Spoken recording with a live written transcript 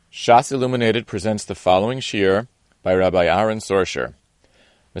Shas Illuminated presents the following shiur by Rabbi Aharon Sorscher.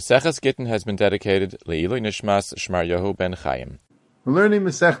 Maseches Gittin has been dedicated Le'ilui Nishmas Shmaryahu ben Chaim. We're learning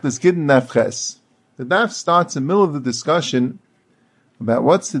Maseches Gittin Daf Ches. The daf starts in the middle of the discussion about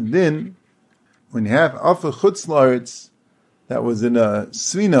what's the din when you have Afa Chutz La'aretz that was in a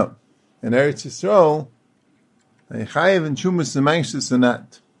Svina in Eretz Yisrael, and Chayiv and Chumas and Maishus and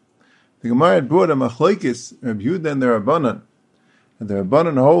that. The Gemara had brought a Machlokes, Rabbi Yehuda and the Rabbanan. And the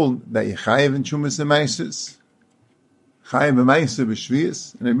Rabbanan hold that you Chayiv and Chumas and Maishus, Chayiv and Maishus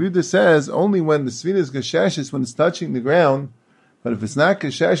b'Shvius. And Rabbi Yehuda says only when the Svina is Gesheshes, when it's touching the ground. But if it's not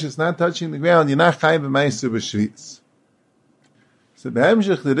Gesheshes, it's not touching the ground, you're not Chayiv and Maishus b'Shvius. So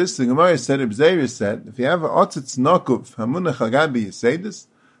Behemshech to this, the Gemara said, Reb Zeir said, if you have a Otzitz Nokuf, Hamunach Agabi Yisedis,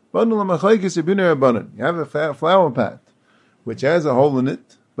 Bundle Machlokes Rabbeinu Rabbanan. You have a flower pot, which has a hole in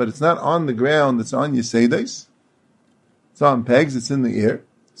it, but it's not on the ground, it's on Yisedis. It's on pegs, it's in the air.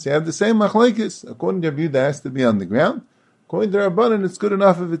 So you have the same machlokes. According to Rabbi, it has to be on the ground. According to Rabbanan, it's good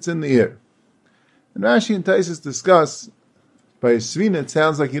enough if it's in the air. And Rashi and Taisus discuss, by a svina, it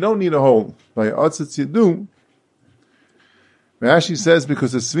sounds like you don't need a hole. By a otzitz you do. Rashi says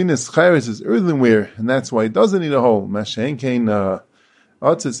because a svina's chayres is earthenware, and that's why it doesn't need a hole. Mashen kain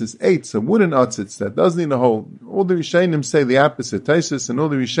otzitz is eitz, a wooden otzitz that doesn't need a hole. All the Rishonim say the opposite. Taisus and all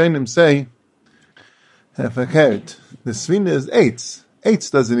the Rishonim say, the svina is eitz.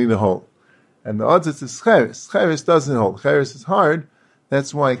 Eitz doesn't need a hole. And the otzitz is cheres. Cheres doesn't hold. Cheres is hard.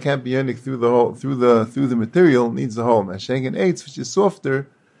 That's why it can't be yonik through the hole, through the material, it needs a hole. Masheng and eitz, which is softer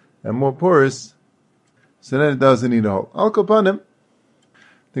and more porous, so then it doesn't need a hole. Al Kapanim,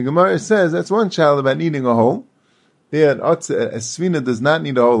 the Gemara says that's one child about needing a hole. There, a svina does not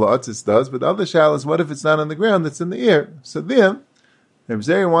need a hole, a otzitz does, but the other child is what if it's not on the ground, it's in the air. So there, Reb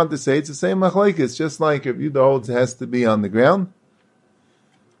Zeir wanted to say it's the same machlokes, just like Reb Yehuda holds it has to be on the ground.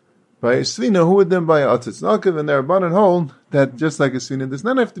 By a svina, who would then buy a otzitz nakav, and the Rabbanan hold that just like a svina does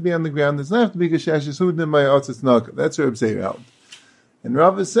not have to be on the ground, does not have to be gesheshes, who would then buy a otzitz nakav? That's what Reb Zeir held. And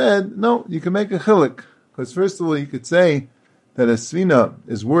Rabbi said, no, you can make a chilik, because first of all, you could say that a svina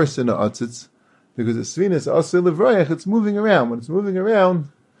is worse than a otzitz, because a svina is asur levrayach, it's moving around. When it's moving around,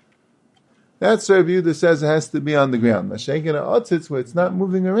 that's where Rabbi Yehuda says it has to be on the ground. Mashenkin a otzitz, where it's not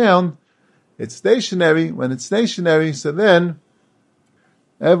moving around, it's stationary. When it's stationary, so then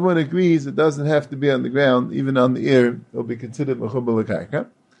everyone agrees it doesn't have to be on the ground, even on the air, it'll be considered mechubal l'karka.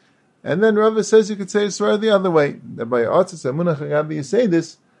 And then Rabbi says you could say it's the other way. That by otzitz amunach agabi you say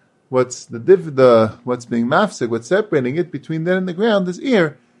this, what's being mafsik, what's separating it between that and the ground is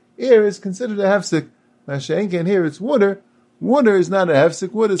air. Air is considered a hefsik. Mashenkin here it's water. Water is not a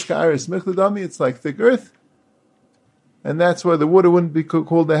hefsik. Water is ka'aris michlidami. It's like thick earth. And that's why the water wouldn't be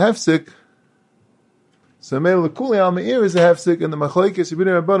called a hefsik. So meil l'kuli al me'ir is a hefsik, and the machlokes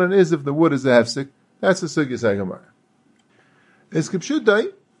Rabbeinu Rabbanan is if the wood is a hefsik. That's the sugyas haGemara. It's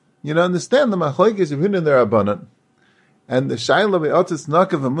kipshutai. You know, understand the machlokes Rabbeinu and the Rabbanan, and the shayla be'otzitz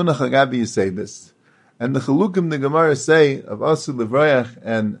nakav hamunach agabi you say this, and the chalukim the Gemara say of asur levrayach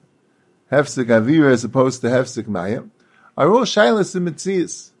and hefsik avira as opposed to hefsik maya, are all shaylas and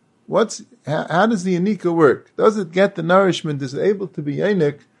mitzias. How does the yanika work? Does it get the nourishment? Is it able to be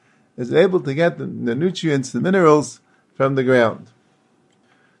yanik? Is able to get the nutrients, the minerals from the ground.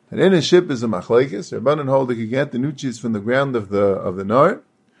 And in a ship is a machlokes. Rabbanan hold it can get the nutrients from the ground of the nar,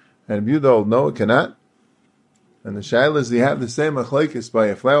 and Yehuda hold no, it cannot. And the shaila is you have the same machlokes by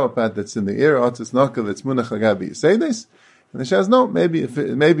a flower pot that's in the air, otzitz nakav that's munach agabi. You say this, and the shaila no,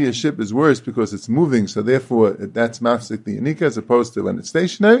 maybe a ship is worse because it's moving, so therefore that's mafsik the yanika as opposed to when it's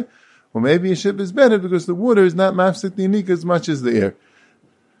stationary. Or maybe a ship is better because the water is not mafsik the yanika as much as the air.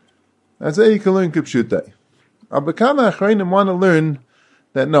 That's how you can learn kipshutai. Abakama Acharonim want to learn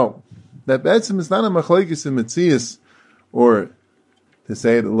that no, that betzim is not a machlokes in mitzias, or to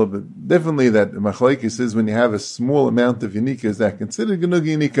say it a little bit differently, that the machlokes is when you have a small amount of yanika, is that considered genug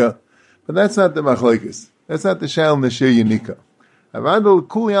yanika? But that's not the machlokes. That's not the shal neshir yanika. Avadol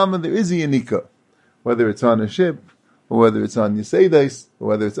kuli alma there is a yanika, whether it's on a ship, or whether it's on yisedais, or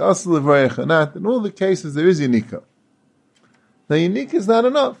whether it's asur levrayach or not. In all the cases there is yanika. The yanika is not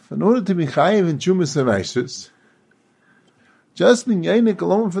enough. In order to be chayiv in chumas and maishus, just being yanik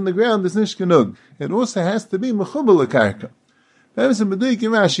alone from the ground is nish genug. It also has to be mechubal l'karka. Perhaps in Meduik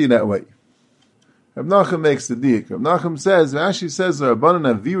in Rashi that way. Rab Nachum makes the diak. Rab Nachum says, Rashi says,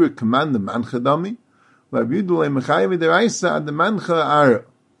 Rabbanan avira command the mancha dami, Rabbi Yehuda mechayiv deraisa ad the mancha ara.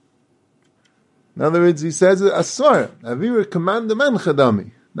 In other words, he says, asar, avira command the mancha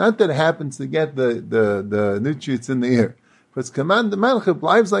dami. Not that it happens to get the nutrients in the air. But it's command the mancha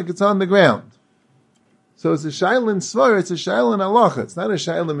lives like it's on the ground. So it's a shaila in svara, it's a shaila in halacha. It's not a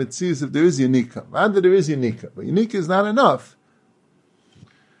shaila mitzias if there is yanika. Rather, there is yanika, but yanika is not enough.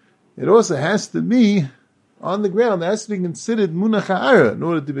 It also has to be on the ground. It has to be considered munach ha'ara in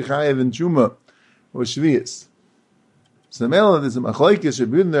order to be chayev in truma or shvius. So there's a machlokes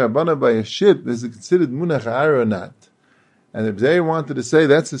Rabbi there abana by a ship. Is it considered munach ha'ara or not? And if they wanted to say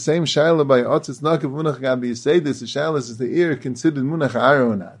that's the same shaila by otzis nakav munach gabi, you say this, the shaila is the ear considered munach ha'ara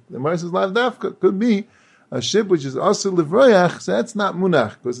or not? The Gemara says lav dafka, could be a ship which is also livroyach, so that's not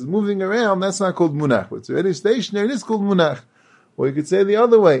munach, because it's moving around, that's not called munach. But it's already stationary, it is called munach. Or you could say the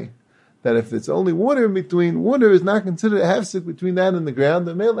other way, that if it's only water in between, water is not considered a hefsek between that and the ground,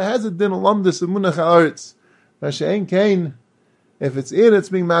 the male has a din alumdus of munach ha'aretz. Mashe'en kain, if it's air that's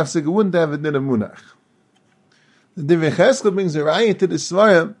being mafsek, it wouldn't have a din of munach. The Divrei Cheskel brings a raya to the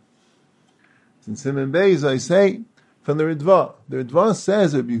Svara. In Siman Beis, I say, from the Ritva. The Ritva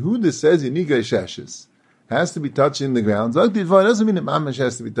says, Rabbi Yehuda says, Yeniga Sheshes. Has to be touching the ground. Zog the Ritva doesn't mean that Mamash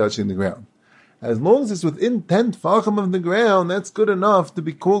has to be touching the ground. As long as it's within 10 tfachim of the ground, that's good enough to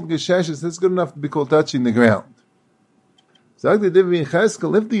be called Gesheshes. That's good enough to be called touching the ground. Zog the Divrei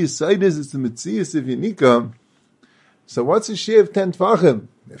Cheskel, if the Yisayid is, it's the Metzias of Yenika, so what's a share of 10 tfachim?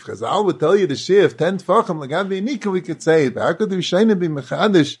 If Chazal would tell you the share of 10 tfachim, like Abdi Yenika, we could say it. But how could the Rishonim be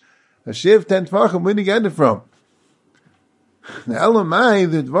mechadish a share of 10 tfachim? Where do you get it from? The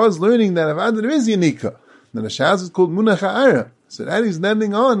Elamai, the Dvar is learning that if there is Yenika, then the Shaz is called Munach Ha'ara. So that he's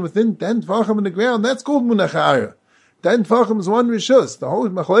landing on within 10 tfachim in the ground, that's called Munach Ha'ara. 10 tfachim is one rishus. The whole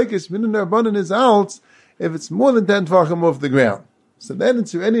machlokes Minin Rabbanan is out if it's more than 10 tfachim off the ground. So then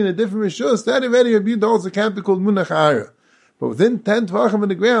it's already in a different rishus. That already Rabbi also can't be called Munach Ha'ara. But within 10 tvachim in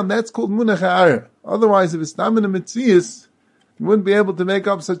the ground, that's called munach ha'ara. Otherwise, if it's tam in a mitzias, you wouldn't be able to make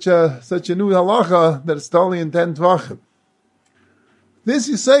up such a new halacha that it's totally in 10 tvachim. This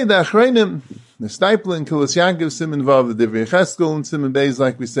you say, the Acharonim, the Stipler and Kilos Yankov, Siman Vav, the Divrei Cheskel, and Siman Beis,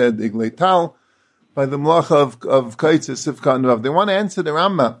 like we said, Iglei Tal, by the Melacha of Kaitzah, Sifka and Vav. They want to answer the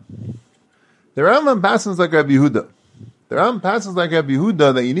Rambam. The Rambam passes like Rabbi Yehuda. The Rambam passes like Rabbi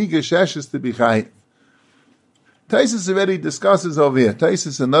Yehuda that you need Gesheshes to be chayiv. Taisus already discusses over here.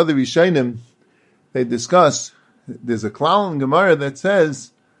 Taisus and other Rishonim, they discuss, there's a klal in Gemara that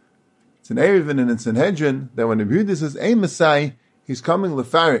says, it's an Erevin and it's an Hedron, that when Rabbi Yehuda says, Ein Masai, he's coming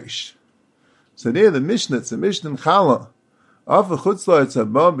lefarish. So there the Mishnah, it's a Mishnah in Chala, of a chutzlar, it's a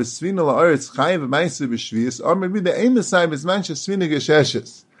ba, besvina la'aretz, chayiv, ma'aseh, b'shvius, or maybe the Ein Masai, b'zman shesvina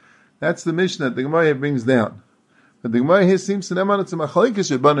gesheshes. That's the Mishnah that the Gemara brings down. But the Gemara here seems to them on it's a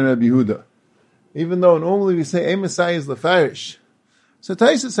machlokes Rabban and Rabbi Yehuda. Even though normally we say Emasai is lefarish. So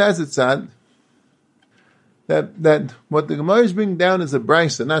Taisus has it said that what the Gemara is bringing down is a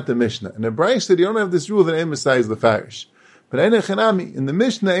brisa, not the Mishnah. And the brisa, you don't have this rule that Emasai is lefarish. But in the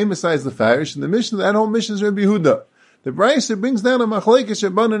Mishnah, Emasai is lefarish. In the Mishnah, that whole Mishnah is Rabbi Yehuda. The brisa brings down a machlokes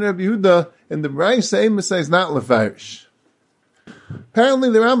Rabban and Rabbi Yehuda, and the brisa Emasai is not lefarish. Apparently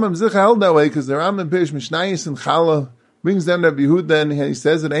the Rambam Zicha held that way because the Rambam Pirish Mishnayis and Chala brings down Rabbi Yehuda and he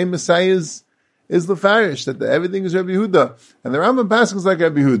says that Emasai is lefarish, that everything is Rabbi Yehuda. And the Rambam passes like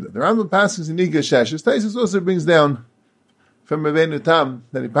Rabbi Yehuda. The Rambam passes in Iga Sheshes. Taisus also brings down from Rabbeinu Tam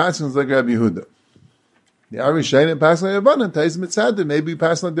that he passes like Rabbi Yehuda. The Arishayin passes like Rabbanan. Taisus Mitzadah, maybe we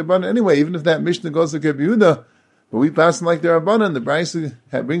pass like the Rabbanan anyway, even if that Mishnah goes like Rabbi Yehuda, but we pass like the Rabbanan. The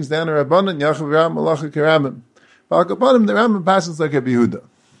Brisa brings down a Rabbanan, Yachav Ram, Malacha Kerabim. But the Rambam passes like Rabbi Yehuda.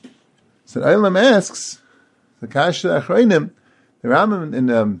 So the Eilam asks, the Kasha Acharonim, the Rambam in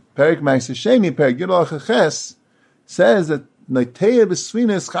Perik Ma'aser Sheni, Perik Gidol Chaches, says that Neteya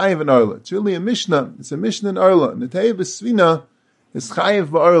B'Svina is Chayiv in Arla. It's really a Mishnah. It's a Mishnah in Arla. Neteya B'Svina is Chayiv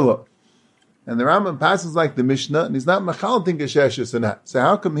B'Arla. And the Rambam passes like the Mishnah, and he's not Machal Tin Gesheshes in that. So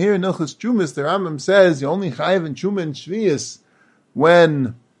how come here in Ilchus Chumas, the Rambam says you only Chayiv in Chuma and Shvius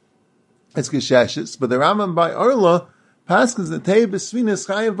when it's Gesheshes, but the Rambam by Arla passes Neteya B'Svina is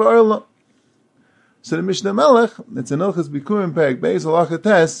Chayiv B'Arla. So the Mishnah Melech, it's an Ilchus Bikurim Perik Beis Halacha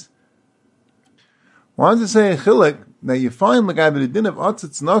Tes, wants to say a chilek that you find like the din of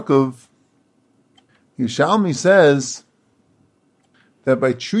Atzitz Nakov. Yishalmi says that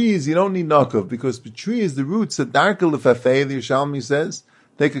by trees you don't need Nakov because by trees the roots are darker lefafei. The Yishalmi says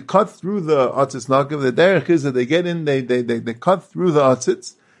they could cut through the Atzitz Nakov. The derech is that they get in, they cut through the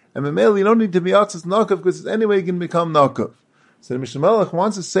Atzitz, and Memel you don't need to be Atzitz Nakov because anyway you can become Nakov. So the Mishnah Melech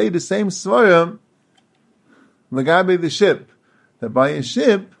wants to say the same svara Lagabe the ship, that by a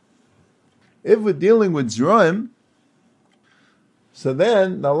ship, if we're dealing with Zraim, so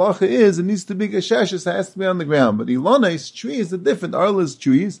then the halacha is it needs to be Gesheshes, it has to be on the ground. But Ilonais, trees are different. Arla's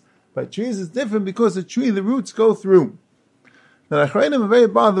trees, but trees is different because the tree, the roots go through. Now, Acharonim are very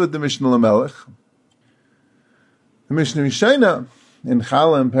bothered with the Mishnah Lamelech. The Mishnah Rishonim in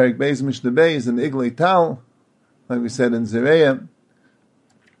Chala and Perik Beis Mishnah Beis and Iglei Tal, like we said in Zereya,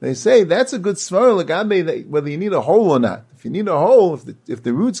 they say that's a good svara legabe whether you need a hole or not. If you need a hole, if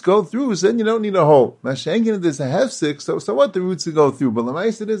the roots go through, then you don't need a hole. Mashenkin, there's a hefsek, so what the roots to go through? But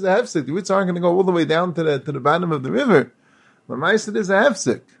Lamaisa, there's a hefsek. The roots aren't going to go all the way down to the bottom of the river. Lamaisa, there's a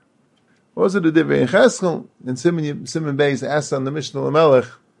hefsek. Also the Divrei Cheskel in Simon Beis asked on the Mishnah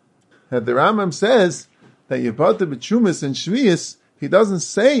Lamelech that the Rambam says that you put the b'chumas and shvius. He doesn't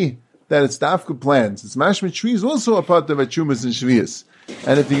say that it's dafka plants. It's mashma trees also a part of b'chumas and shvius.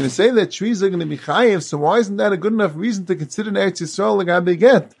 And if you're going to say that trees are going to be chayiv, so why isn't that a good enough reason to consider Eretz Yisrael like Rabbi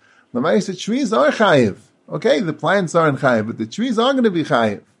get? The trees are chayiv. Okay, the plants aren't chayiv, but the trees are going to be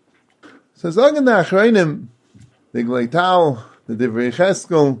chayiv. So Zagan the Acharonim, the Gleital, the Divrei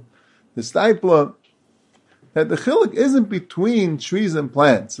Cheskel, the Stipler, that the chiluk isn't between trees and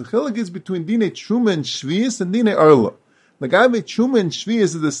plants. The chiluk is between dine truma and shvius and dine erla. The gabe truma and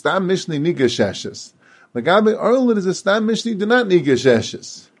shvius is the stam mishnah nigashashes. The gabe erla is the stam mishnah do not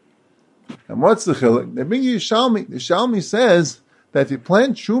nigashashes. And what's the chiluk? They bring you Shalmi. The Shalmi says that if you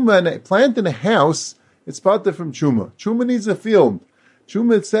plant truma and plant in a house, it's parted from truma. Truma needs a field.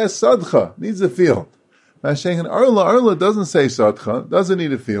 Truma, it says sadcha, needs a field. Mashenkin erla doesn't say sadcha, doesn't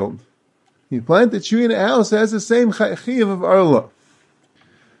need a field. You plant a tree in a house, it has the same chiyuv of arla.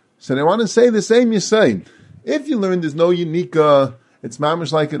 So they want to say the same Yisayin. If you learn there's no unika, it's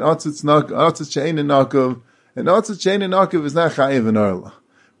mamish like an otzitz chayin and nakav. An otzitz chayin and nakav is not chayiv and arla.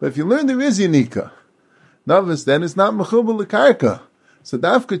 But if you learn there is unika, novice, then it's not mechubal l'karka. So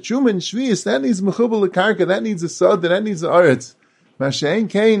dafka truma and shvius, that needs mechubal l'karka, that needs a sod, that needs a aretz. Mashein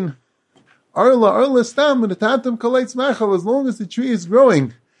kain, arla stam, and the tatam kolaitz machal, as long as the tree is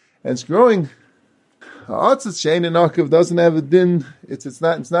growing. And it's growing. Otzitz shein and nakav doesn't have a din. It's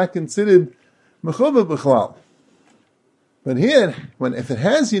not considered mechuba b'chlal. But here, if it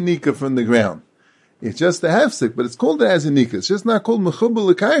has yanika from the ground, it's just a hefsek, but it's called it as yanika. It's just not called mechuba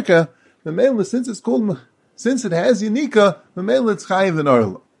l'karka. Memela, since it has yanika, memela it's chayiv and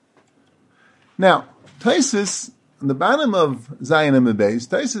arla. Now, Taisus, on the bottom of Zayin and Beis,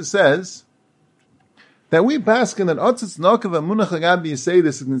 Taisus says that we paskin that otzitz nakav and munach lagabi say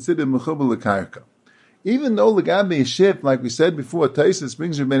this is considered mechubal l'karka. Even though lagabi is ship, like we said before, Taisus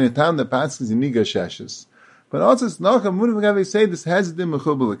brings Rabbeinu Tam that paskins in niga sheshes. But otzitz nakav munach lagabi say this has it in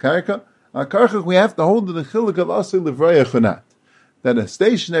mechubal l'karka. Akarchach we have to hold to the chiluk of asur levraya chunat. That a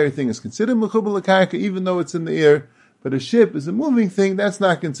stationary thing is considered mechubal l'karka even though it's in the air, but a ship is a moving thing, that's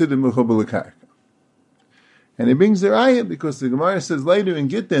not considered mechubal l'karka. And he brings the raya because the Gemara says later in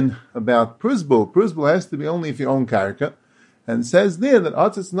Gittin about prusbul. Prusbul has to be only if you own karka. And it says there that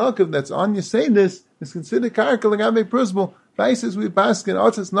otzitz nakav that's on your seidus is considered karka l'gabe prusbul. Vices we paskin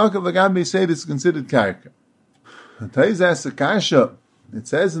otzitz nakav l'gabe seidus is considered karka. Taiz asks a kasha. It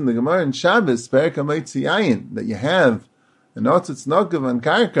says in the Gemara in Shabbos, Perek HaMotziayin, that you have an otzitz nakav on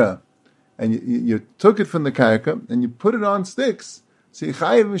karka, and you took it from the karka and you put it on sticks. So you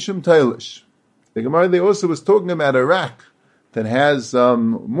chayiv mishum teilish. The Gemara there also was talking about a rack that has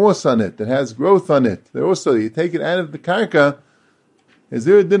moss on it, that has growth on it. There also, you take it out of the karka, is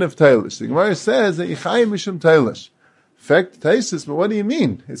there a din of tailish? The Gemara says that yichayim mishum tailish. Fact, taisis, but what do you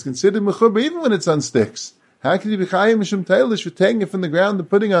mean? It's considered mechuber even when it's on sticks. How can you be chayim mishum tailish for taking it from the ground and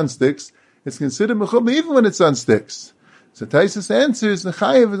putting on sticks? It's considered mechuber even when it's on sticks. So taisis answers, the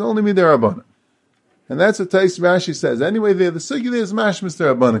chayiv is only mid'Rabbanan. And that's what Tais Rashi says. Anyway, the sugi there is mashmis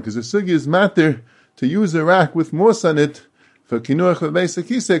d'Rabbanan, because the sugi is matter to use a rack with moss on it for kinuach v'beis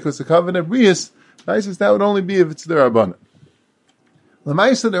hakisei, because the covenant brius, Tais says that would only be if it's d'Rabbanan.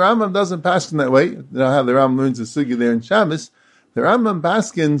 L'maisa, the Rambam doesn't paskin that way. You know how the Rambam learns the sugi there in Shabbos. The Rambam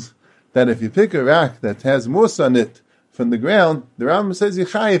paskins that if you pick a rack that has moss on it from the ground, the Rambam says you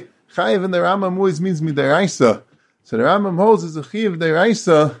chayiv. Chayiv in the Rambam always means midaraisa. So the Rambam holds as a chayiv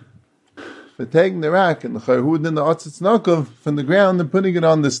deraisa for taking the rack and the charhud and the otzitz nakav from the ground and putting it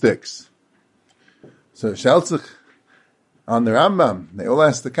on the sticks. So Sheltzich on the Rambam, they all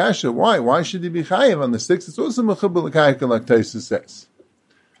ask the kasha, why? Why should he be chayiv on the sticks? It's also mechubal l'karka like Taisus says.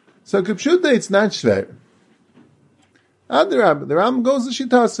 So Kipshuta, it's not shver. The Rambam goes to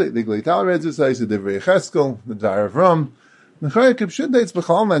Shitase. The Gleital reads it, says the Divrei Cheskel, the Dar of Ram. The Chayah Kipshuta, it's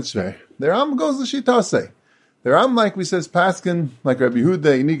b'chal not shver. The Rambam goes to Shitase. The Rambam, like we says, paskin like Rabbi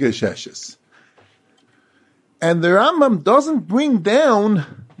Huda iniga sheshes. And the Rambam doesn't bring down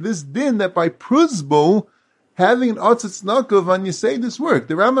this din that by pruzbo, having an otzitz nakav on you say this work.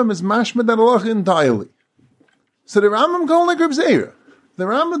 The Rambam is mashma that halacha entirely. So the Rambam going like Reb Zera. The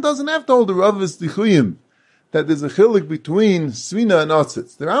Rambam doesn't have to hold the Rav's dichuyim that there's a chilik between svina and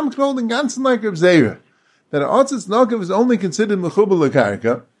otzitz. The Rambam can hold in ganzen like Reb Zera. that an otzitz nakav is only considered mechubel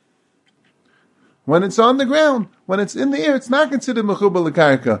l'karka when it's on the ground. When it's in the air, it's not considered mechubel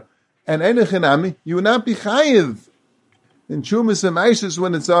l'karka. And enechinami, you will not be chayiv in chumas and maishas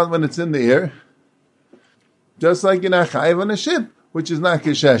when it's in the air. Just like you're not chayiv on a ship, which is not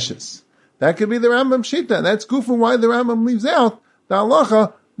kesheshes. That could be the Rambam shita, and that's goof why the Rambam leaves out the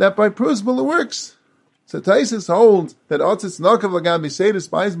halacha that by prusbul it works. So Taisus holds that otzitz nakav l'gabi seidus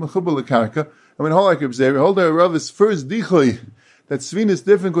buys mechubel l'karka. I mean, hold our Rav's first dichoy that svin is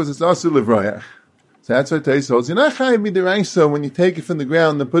different because it's asul levrayach. So that's why Taisus holds. You're not chayiv midiraisa when you take it from the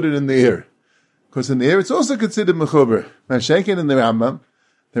ground and put it in the air, because in the air it's also considered mechuber. Mashenkin in the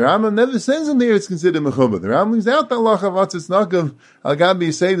Rambam never says in the air it's considered mechuber. The Rambam leaves out the halacha of otzitz nakav al gabi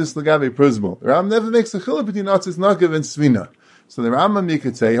seidus l'gabi prusbul. The Rambam never makes a chiluk between otzitz nakav and svina. So the Rambam, you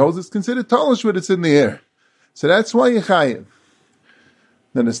could say, holds it's considered talish when it's in the air. So that's why you're chayiv.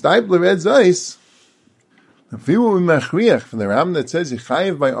 Then the stipler red zayis, if we were machriach from the Rambam that says you're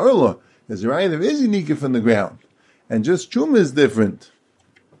chayiv by orla, is right, there is unika from the ground. And just chuma is different.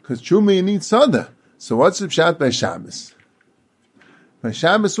 Because chuma you need sada. So what's the pshat by Shabbos? By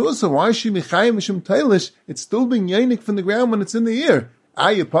Shabbos also, why should you be chayiv mishum tailish? It's still being yanik from the ground when it's in the air.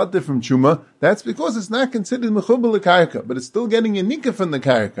 You potter from chuma, that's because it's not considered mechubel l'karka, but it's still getting a nika from the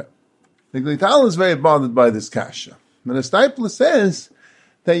karka. The Glital is very bothered by this kasha. And the Stipler says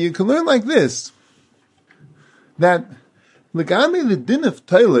that you can learn like this, that l'gami the din of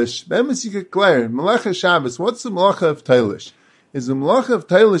tailish, bemis you could clear, malacha Shabbos, what's the malacha of tailish? Is the malacha of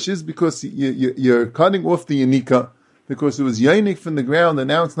tailish is because you're cutting off the yanika, because it was yanik from the ground, and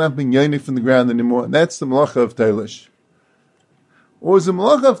now it's not being yanik from the ground anymore, and that's the malacha of tailish. Or is the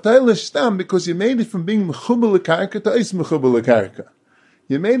malacha of tailish stam because you made it from being mechubel l'karka to eis mechubel l'karka?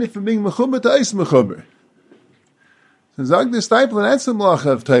 You made it from being mechuber to eis mechuber. So Zag the Stipler, that's the malacha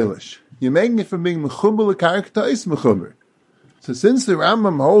of tailish. You're making it from being mechuber l'karka to eis mechuber. So since the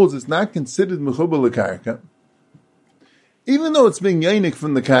Rambam holds it's not considered mechuber l'karka, even though it's being yanik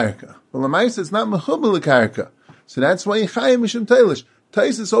from the karka, well, the Maisa it's not mechuber l'karka. So that's why you chayim mishum tailish.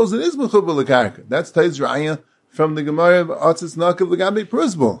 Taisus holds it is mechuber l'karka. That's Tais Raya from the Gemara of otzitz nakav l'gabi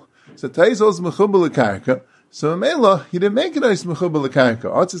prusbul. So Tais holds mechuber l'karka. So Mela, he didn't make it ice mechuber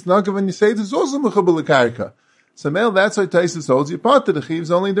l'karka. Otzitz nakav when you say it's also mechuber l'karka. So Mela, that's why Taisus holds you part of the chivs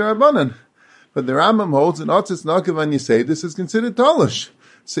only the Rabbanan. But the Rambam holds an otzitz nakav when you say this is considered talish.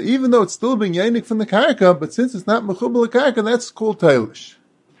 So even though it's still being yanik from the karka, but since it's not mechuber l'karka, that's called talish.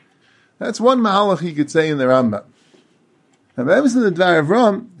 That's one mahalach he could say in the Rambam. And Rabbi in the Dvar of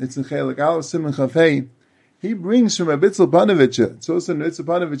Ram, it's in Chelik Aleph Simon Chafei. He brings from Rabbi Panovich, it's also in Rabbi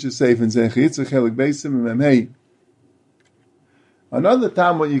Panovich's safe in Zechitz Chelik Beisim and Memhei. Another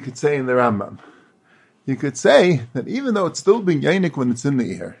time what you could say in the Rambam. You could say that even though it's still being yanik when it's in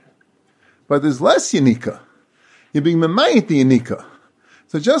the air, but there's less yanika. You're being memayit the yanika.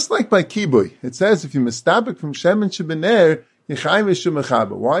 So just like by kibui, it says if you mistabik from shemen shebener, yichayim v'shum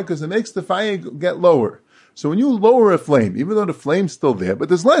mechaba. Why? Because it makes the fire get lower. So when you lower a flame, even though the flame's still there, but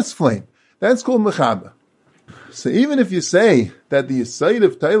there's less flame, that's called mechaba. So even if you say that the side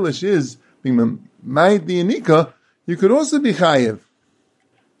of tailish is being memayit the yanika, you could also be chayiv.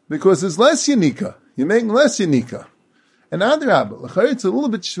 Because there's less yanika. You're making less yanika. And adrabah, it's a little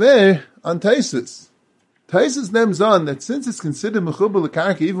bit shver on Taisus. Taisus names on that since it's considered mechuber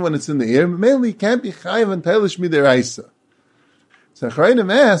l'karka even when it's in the air, mainly it can't be chayiv on tailish midiraisa. So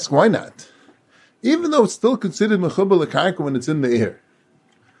Acharonim ask, why not? Even though it's still considered mechuber l'karka when it's in the air.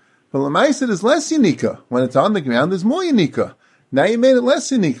 But l'maisa there's less yanika. When it's on the ground, there's more yanika. Now you made it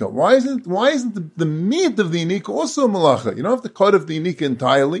less yanika. Why isn't the meat of the yanika also a malacha? You don't have to cut off the yanika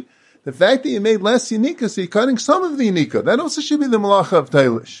entirely. The fact that you made less yanika, so you're cutting some of the yanika, that also should be the malacha of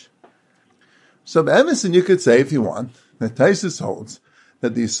tailish. So Emerson, you could say, if you want, that Taisus holds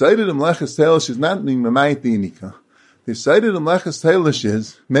that the Yisaited Mlechas Tailish is not being Mamayit the Yanika. The Yisaited Mlechas Tailish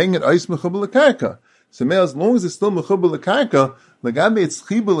is making it Eis Mechuber L'Karka. So as long as it's still Mechuber L'Karka, L'gabe it's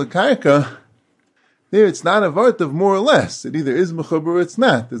Chiber L'Karka, there it's not a vart of more or less. It either is Mechuber or it's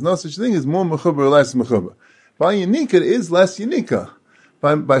not. There's no such thing as more Mechuber or less Mechuber. By Yanika, it is less Yanika.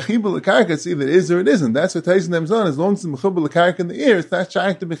 By Chiber L'Karka, it's either it is or it isn't. That's what Taisus names on. As long as it's Mechuber L'Karka in the air, it's not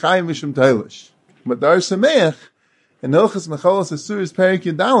trying to be Chayim Mishum Tailish. But Dar Sameach, in Hilchas Mechalos Asuris Perik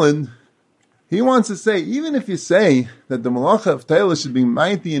Yudalin, he wants to say, even if you say that the Malacha of Tailish should be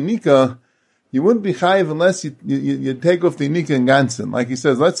Maiti and Nika, you wouldn't be Chayiv unless you take off the Nika and Gansen. Like he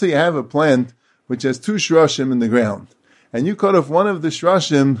says, let's say you have a plant which has 2 shroshim in the ground, and you cut off one of the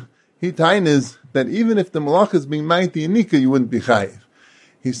shroshim, he tainas that even if the Malacha is being Maiti and Nika, you wouldn't be Chayiv.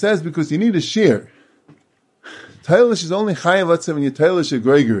 He says because you need a shear. Tailish is only Chayiv, let's say, when you Tailish a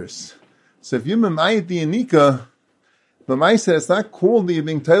Gregorus. So if you memayit the Yanika, Lamaisa, it's not called that you're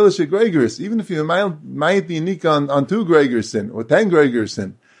being tailish a Gregorus, even if you memayit the Yanika on 2 Gregorsin or 10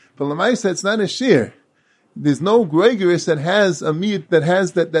 Gregorsin. But Lamaisa, it's not a shear. There's no Gregorus that has a meat that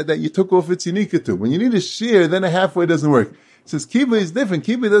has that you took off its Yanika to. When you need a shear, then a halfway doesn't work. It says Kiba is different.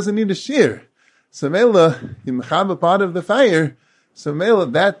 Kiba doesn't need a shear. So Mela, you mechaba part of the fire, so Mela,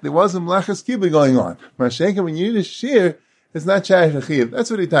 that there wasn't Mlachas Kiba going on. Mashenka, when you need a shear, it's not Shayach Achiv.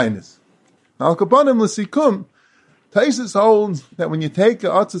 That's what he tainis. Al Kapanim L'Sikum, Taisus holds that when you take a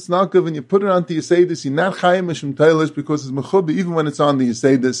Atzis Nakav and you put it onto Yesedis, you're not Chayim Mishum Tailish because it's Mechubi even when it's on the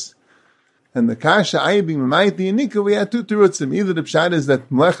Yesedis. And the Kasha Ayibing Mamayit the Yanika, we had 2 terutzim. Either the Pshat is that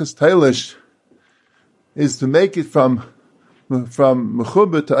Mlechas Tailish is to make it from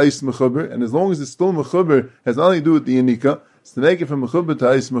Mechuber to Eis Mechuber, and as long as it's still Mechuber, has nothing to do with the Yanika, it's to make it from Mechuber to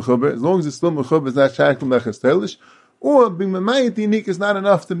Eis Mechuber, as long as it's still Mechuber, it's not Shayach Mlechas Tailish, or being Mamayit the Yanika is not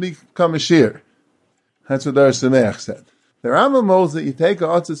enough to become a shear. That's what Dar Sameach said. The Rambam holds that you take a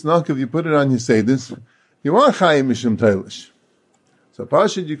Atzis Nakav, you put it on your Sedis, you are Chayim Mishum Tailish. So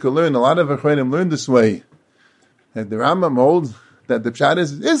Pashid, you can learn, a lot of Acharonim learn this way, that the Rambam holds that the Pshat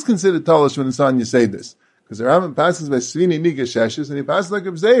is considered Tailish when it's on your Sedis. Because the Rambam passes by Svini Niga Sheshes, and he passes like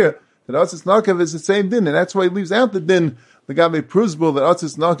a Bzeir, that Atzis Nakav is the same din, and that's why he leaves out the din, the Gabe Pruzbul, that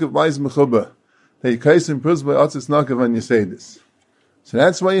Atzis Nakav lies Mechuba, that you kaisim Pruzbul Atzis Nakav on your Sedis. So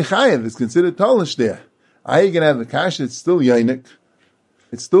that's why Yechayev is considered Tailish there. Are you going to have the kasha? It's still Yainik.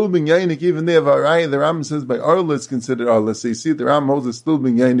 It's still being Yainik even there. The Rambam says by Arla it's considered Arla. So you see the Rambam holds it's still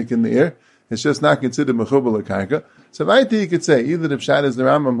being Yainik in the air. It's just not considered Mechubal or Karka. So right you could say either the Pshat is the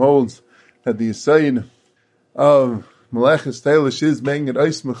Rambam holds that the Yisayid of Melechus Tailish is making it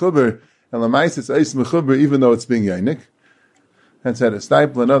Eis Mechuber, and Lamais it's Eis Mechuber even though it's being Yainik. That's how the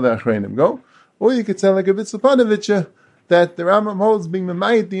Stipel and other Acharonim go. Or you could say like a Vitzapanovich that the Rambam holds being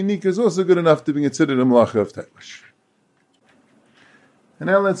Memayit the Yanika is also good enough to be considered a Malacha of Tailish. And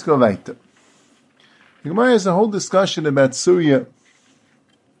now let's go weiter. The Gemara has a whole discussion about Surya.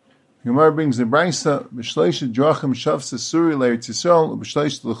 The Gemara brings a Brisa, B'shleish Drachim Shavsa Surya L'Eretz Yisrael,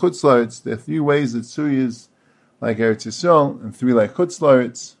 B'shleish L'Chutz L'Eretz. There are 3 ways that Surya is like Eretz Yisrael, and 3 like Chutz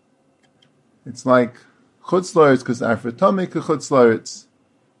L'Eretz. It's like Chutz L'Eretz because Arfatomik Chutz L'Eretz.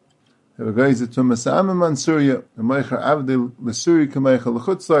 There were guys that Tumas Amam on Surya, and Meicher Avdil L'Surya K'Meicher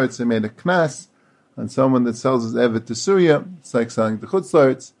L'Chutz L'Eretz. They made a knas on someone that sells his evet to Surya. It's like selling the Chutz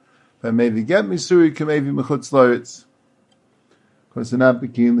L'Eretz. But maybe get me Surya K'Maybe Mechutz L'Eretz. Of course, they're not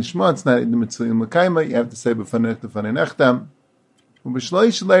B'kiyim L'Shma, it's not in the Mitzvah L'Kaima, you have to say B'fanech T'fanei Nechtam.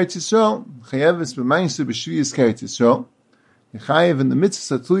 U'B'shleish L'Eretz Yisrael, Chayevis B'maisu B'shviyas K'Eretz Yisrael. Yechayev in the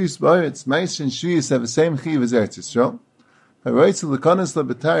Mitzvah Tzluyis B'Eretz, Maisu and Shviyas have the same Chiv as Eretz Yisrael. Because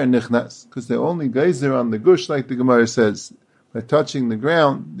they're only geyser on the gush, like the Gemara says, by touching the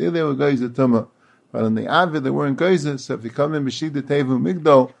ground. There they were geyser tumah, but on the avid they weren't geyser. So if you come in b'shida tevu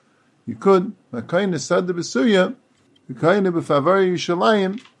migdol, you could. Makayin esad b'suya, makayin b'favari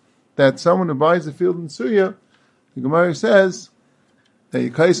yishalayim. That someone who buys a field in Surya, the Gemara says that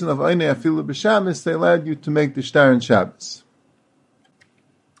you kaisen of aynei afilu b'Shabbos, they allowed you to make the shtar in Shabbos.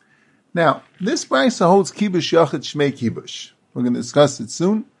 Now, this brisa holds kibush yachid shmei kibush. We're going to discuss it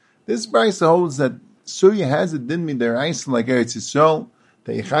soon. This brisa holds that Surya has a din midaraisa like Eretz Yisrael,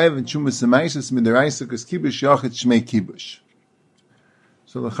 that Yechayev and Shumas Emaisis midaraisa because kibush yachid shmei kibush.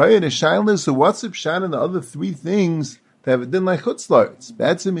 So the Chayyid is shaila, so what's the pshat in the other 3 things that have a din like Chutz L'Eretz?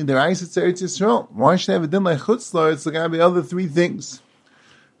 That's a midaraisa to Eretz Yisrael. Why should they have a din like Chutz L'Eretz? There got to be other 3 things.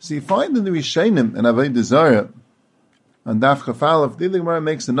 So you find in the Rishonim and Avodah Zarah, on Daf Chafalef, the Gemara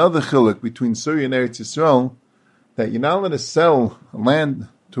makes another chiluk between Surya and Eretz Yisrael, that you're not allowed to sell land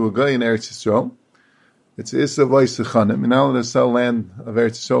to a guy in Eretz Yisrael. It's Issa Vaysechanim. You're not allowed to sell land of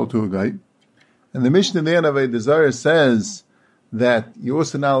Eretz Yisrael to a guy. And the Mishnah there in Avodah Zarah says that you're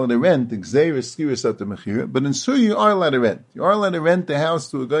also not allowed to rent, but in Surya you are allowed to rent. You are allowed to rent the house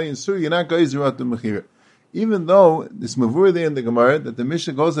to a guy in Surya, you're not guys who are at the Mechira. Even though this Mavur there in the Gemara, that the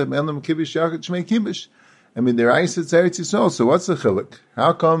Mishnah goes like, Me'elam Kibish Yachid Shmei Kibish. I mean, they're Eretz Yisrael, so what's the chiluk?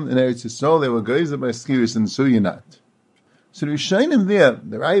 How come in Eretz Yisrael they were geyser by skiris and Surya not? So the Rishonim there,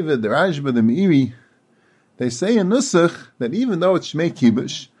 the Raiva, the Rashba, the Meiri, they say in Nusach that even though it's Shmei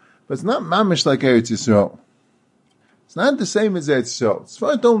Kibush, but it's not mamish like Eretz Yisrael. It's not the same as Eretz Yisrael. It's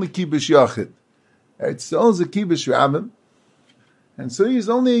not only Kibush Yachid. Eretz Yisrael is a Kibush Rabbim, and Surya is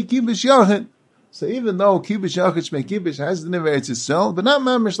only a Kibush Yachid. So even though Kibush Yachid Shmei Kibush has the name of Eretz Yisrael, but not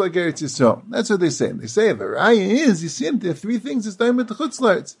mamish like Eretz Yisrael. That's what they say. They say if a raya is, you see, there are 3 things it's done with the Chutz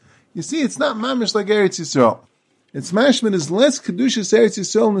L'Eretz. You see, it's not mamish like Eretz Yisrael. Its mashman is less kedushas Eretz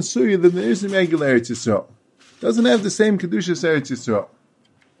Yisrael in Surya than there is in regular Eretz Yisrael. It doesn't have the same kedushas Eretz Yisrael.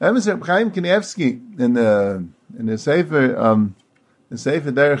 Reb Chaim Kanievsky in the Sefer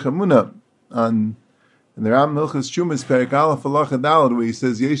Derech Emunah in the Ram Milchus Chumas Perik Aleph Halacha Daled, where he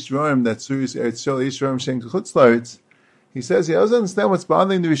says Yesh Dvarim that Suris Eretz Yisrael Yesh Dvarim Shen Chutz La'aretz. He says he doesn't understand what's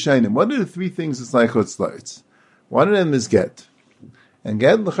bothering the Rishonim. What are the three things that's like Chutz La'aretz? One of them is get, and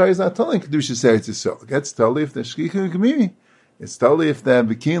get l'chayr is not telling Kedushas Eretz Yisrael. Get's totally if they're Shkicha Gemiri. It's totally if they're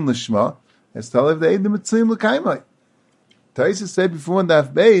Bekin L'Shma. It's totally if they're Eidim Mitzlim L'Kaimai. Taisa said before in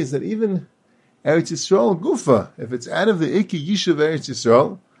Daf Beis that even Eretz Yisrael Gufa, if it's out of the Iki Yishuv Eretz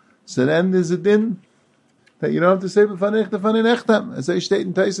Yisrael, so then there's a din that you don't have to say B'fanei Nechtam, as I stated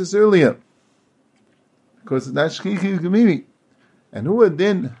in Taisa earlier, because it's not Shkichi Gemiri. And who a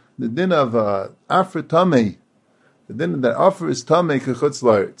din? The din of Afra Tamei, the din that Afra is Tamei Kechutz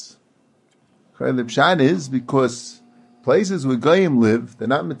La'aretz. The pshat is because places where Goyim live, they're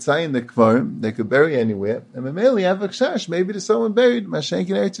not mitzayin the kvarim, they could bury anywhere, and Mameli have a kshash, maybe there's someone buried, Mashenk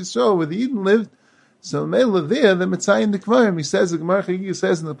in Eretz Yisrael, where the Eden lived, so Mameli there, they're mitzayin the kvarim. He says, the Gemara Chagigah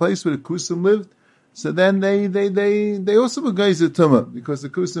says, in the place where the Kusim lived, so then they also were Geyser Tumah, because the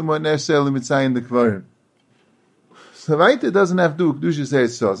Kusim weren't necessarily mitzayin the kvarim. So right, it doesn't have to do Kedushas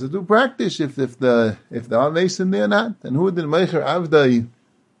Eretz Yisrael, so do practice if the are Mason there or not, and who did Meicher Avdai,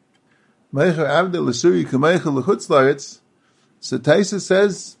 Meicher Avdai L'Suri K'Meicher L'Chutz La'aretz. So Taisa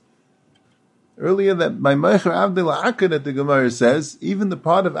says earlier that by Meicher Avdai L'Aka that the Gemara says, even the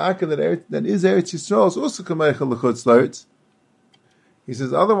part of Akka that is Eretz Yisrael is also K'Meicher L'Chutz La'aretz. He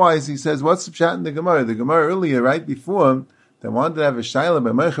says, otherwise, he says, what's the pshat in the Gemara? The Gemara earlier, right before, they wanted to have a shayla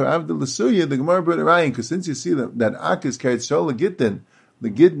by Meicher Avdai L'Suya, the Gemara brought a ryan, because since you see that Akka is carried Shol Gittin, the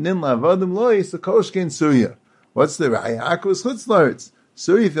Gittin in Lavadim Loi is the Koshkein Suya. What's the raya? Akka is Chutz La'aretz.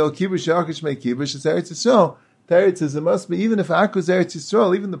 Suya, if you'll kibush yakish make kibush, it's Eretz Yisrael. Teretz says it must be, even if Akka is Eretz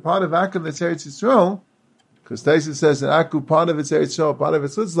Yisrael, even the part of Akka that's Eretz Yisrael, because Taisa says that Akka, part of it's Eretz Yisrael, part of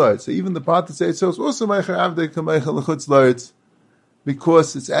it's Chutz La'aretz. So even the part that's Eretz Yisrael is also Meicher Avdai K'Meicher L'Chutz La'aretz,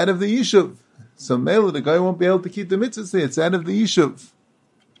 because it's out of the Yishuv. So Mela, the guy won't be able to keep the mitzvahs there, it's out of the Yishuv.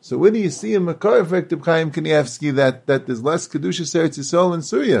 So when do you see in Makar effect of Chaim Kanievsky that there's less Kedushas Eretz Yisrael in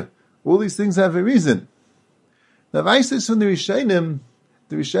Syria? All these things have a reason. Now, if I say from the Rishonim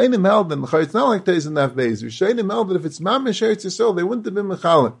held, and it's not like Teis and Daf Beis. Rishonim held that if it's Mamish Eretz Yisrael, they wouldn't have been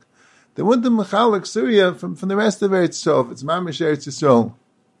Mechalik. They wouldn't have Mechalik Syria from the rest of Eretz Yisrael. If it's Mamish Eretz Yisrael,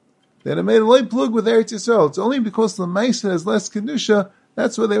 they'd have made a light plug with Eretz Yisrael. It's only because the Maisa has less Kedusha,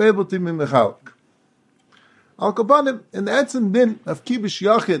 that's why they were able to be Mechalik. Al Kabanim, in the Etzim Din of Kibush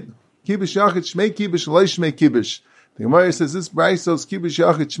Yachid, Shmei Kibush, Loi Shmei Kibush. The Gemara says this Brayso is Kibush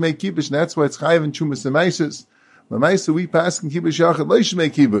Yachid, Shmei Kibush, and that's why it's Chayiv and Chumas and Maises. L'maisa, we pass in kibush yachid lo shmei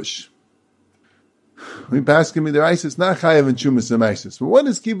kibush. We pass in midiraisa, not chayav and chumas and maisis. But what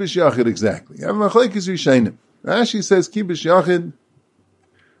is kibush yachid exactly? You have machlekes Rishonim. Rashi says kibush yachid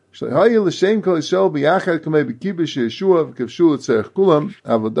shlehayu l'shem kol yishol b'yachad kamei b'kibush yeshua v'kavshu l'tzerech kulam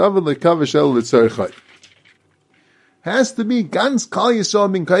avodav l'kavish el l'tzerechai. Has to be ganz kol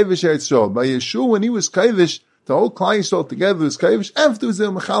yishol bin kavish eretz yisrael. By Yeshua, when he was kavish, the whole Klal Yisrael together was kavish. After was there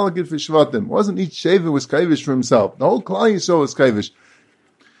mechalakid for shvatim. Wasn't each shaver was kavish for himself. The whole Klal Yisrael was kavish.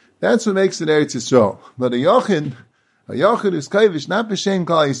 That's what makes it Eretz Yisrael. But a yachid is kavish not b'shem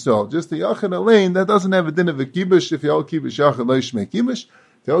Klal Yisrael. Just a yachid alone that doesn't have a din of a kibush. If you all kibush yachid lo shmei kibush,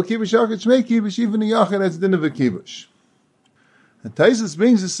 if you all kibush yachid shmei kibush, even a yachid has a din of a kibush. And Taisus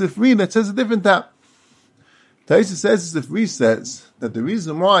brings a sifri that says a different tap. Taisus says the sifri says that the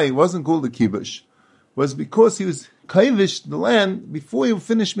reason why he wasn't called a kibush was because he was kaivish the land before he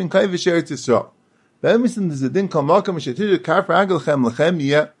finished being kaivish Eretz Yisrael. There's a din called Malkam Shetir Kaf Ragelchem Lechem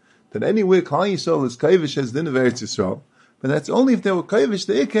Yeh, that anywhere Klal Yisrael is kaivish has din of Eretz Yisrael. But that's only if they were kaivish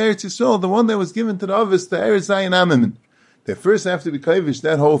the Ik Eretz Yisrael, the one that was given to the Avis, the Eretz Zayin Amim. They first have to be kaivish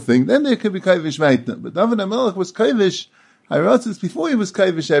that whole thing, then they could be kaivish Maitna. But David HaMelech was kaivish Hiratzis before he was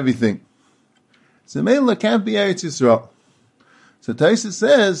kaivish everything. So Mela can't be Eretz Yisrael. So Taisa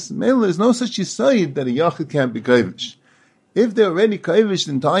says, Mela, there's no such yisayid that a yachid can't be kaivish. If they're already kaivish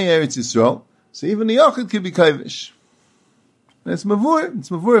the entire Eretz Yisrael, so even a yachid can be kaivish. And it's mavur.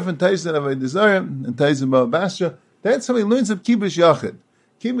 It's mavur from Taisa and Avodah Zarah and Taisa and Bava Basra. That's how he learns of kibush yachid.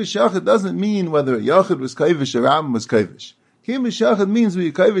 Kibush yachid doesn't mean whether a yachid was kaivish or Ram was kaivish. Kibush yachid means were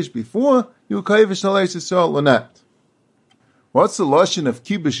you kaivish before you were kaivish al Eretz Yisrael or not. What's the lashon of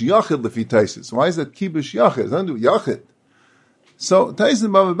kibush yachid lefi Taisa? Why is that kibush yachid? It's not do yachid. So, Taisa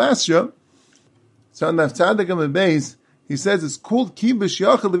and Bava Basra, so on Naftadak and Beis, he says it's called Kibush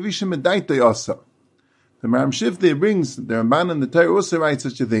Yachid Levisha Medaita Yasa. The Maram Shifte brings, the Ramban and the Torah also writes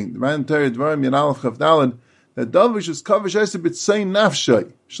such a thing. The Ramban and Torah Dvarim Yanal Chavdalad, that Davish is Kavish Esa B'Tzayin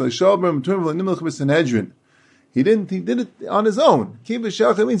Nafshay, Shlei Shalbrim Turv L'Nimlech B'Sanhedrin. He did it on his own. Kibbutz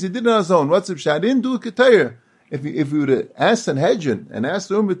Yachid means he did it on his own. What's the pshat? He didn't do a ketayah. If we would have asked Sanhedrin and asked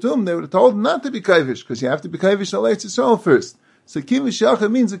the Betum, they would have told him not to be kaivish, because you have to be kaivish on Eretz Yisrael first. So kibbutz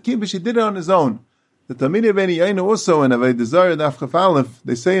Yachid means a kibbutz he did it on his own. The Talmidei Beni Yaina also in Avodah Zarah Daf Chaf Aleph,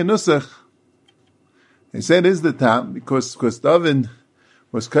 they say in Nusach, they said is the time because David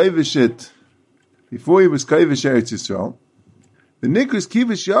was kaivish it before he was kaivish Eretz Yisrael. The Nikras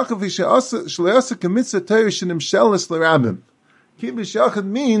kibbutz Yachid shleasa kemitzah Torah shenim shelas l'Rabbim. Kibbutz Yachid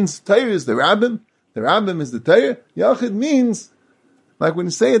means Torah is the Rabbim. The Rabbim is the Torah. Yachid means, like when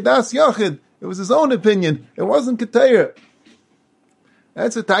you say it, das Yachid, it was his own opinion. It wasn't Ketayah.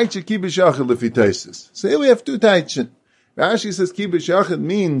 That's a Taicha Kibbutz Yachid Lefitaisis. So here we have two Taichin. Rashi says Kibbutz Yachid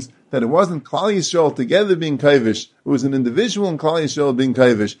means that it wasn't Klal Yisrael together being Kaivish. It was an individual in Klal Yisrael being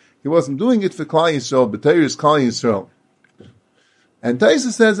Kaivish. He wasn't doing it for Klal Yisrael, but Torah is Klal Yisrael. And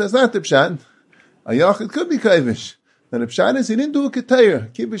Taisa says that's not the Pshat. A Yachid could be Kaivish. And the pshat is he didn't do a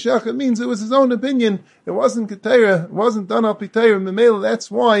ketayah. Kibbutz Yachid means it was his own opinion. It wasn't ketayah. It wasn't done al pitayah. Memela. That's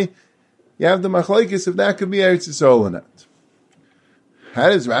why you have the machlokes if that could be Eretz Yisrael or not. How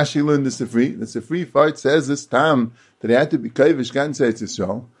does Rashi learn the Sifri? The Sifri part says this time that he had to be kaivish gan Eretz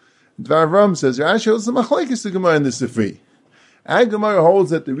Yisrael. Dvar Avram says Rashi holds the machlokes the Gemara in the Sifri. And Gemara holds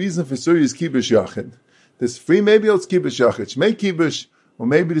that the reason for Surya is Kibbutz Yachid. The Sifri maybe holds Kibbutz Yachid. Shmei Kibbutz, or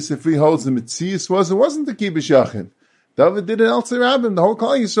maybe the Sifri holds the Metzius wasn't the Kibbutz Yachid. David did it al Rabbim. The whole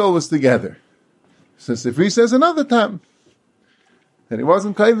Klal Yisrael was together. So Sifri says another time that he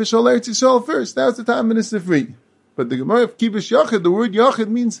wasn't kaivish al Eretz Yisrael first. That was the time in the Sifri. But the Gemara of Kibbutz Yachid, the word Yachid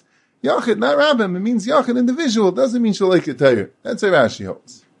means Yachid, not Rabbim. It means Yachid, individual. It doesn't mean Shalei Ketayr. That's how Rashi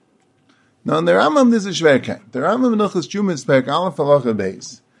holds. Now in the Rambam, there's a shverkeit. The Rambam in Ilchos Jumas Perek Aleph Halacha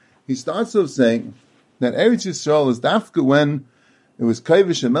Beis, he starts off saying that Eretz Yisrael is dafka when it was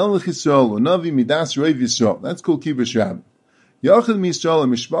kaivish Melech Yisrael or Navi Midas Reiv Yisrael. That's called Kibbutz Rabbim. Yachid mi Yisrael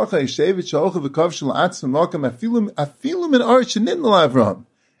and Mishpacha Yeshevet Shalcha v'Kav Shel Atzim Makam Afilu Min Arch Shenitn L'Avram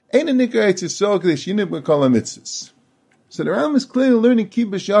Ein a Nikar Eretz Yisrael K'dei Shinib B'Kol HaMitzvos. So the Rambam is clearly learning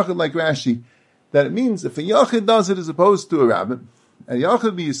Kibbutz Yachid like Rashi, that it means if a Yachid does it as opposed to a Rabbim, a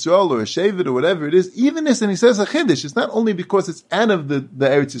Yachid be Yisrael or a Shevet or whatever it is, even this, and he says a Chiddush, it's not only because it's out of the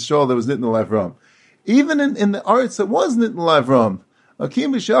Eretz Yisrael that was Nitn L'Avram. Even in the arts that was Nitn L'Avram, a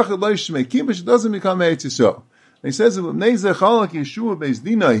Kibbutz Yachid lo yishmei. Kibbutz doesn't become Eretz Yisrael. He says, "V'mnei zechalak Yeshua beis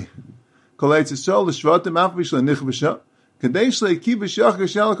dinai kol Eretz Yisrael l'shvatim afbish le'nichbesha kadesh le'kibbutz Yachid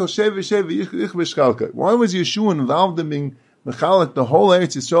shal kol sheva yichbesh chalka." Why was Yeshua involved in being mechalak the whole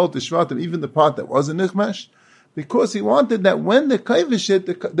Eretz Yisrael to shvatim, even the part that wasn't nichmash? Because he wanted that when the kaivish it,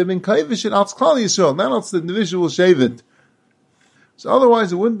 they've been kaivish it out Klal Yisrael, not out the individual shevet. So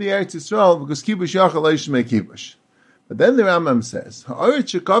otherwise, it wouldn't be Eretz Yisrael because Kibbutz Yachid lo yishmei kibbutz. But then the Rambam says,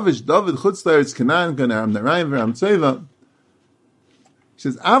 "Ha'aretz shekavish David chutz la'eretz Canaan ganam narayim v'ram tzeva." He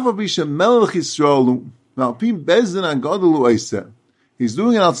says, "Ava bisha melech Yisraelu v'alpim bezin agadolu oiseh." He's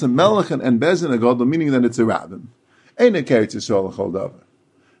doing it al some melech and bezin agadol, meaning that it's a rabbin. Ein a Eretz Yisrael l'chol davar.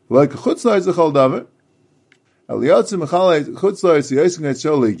 Like a chutz la'eretz l'chol davar. Eliyatzim mechalei chutz la'eretz yosem Eretz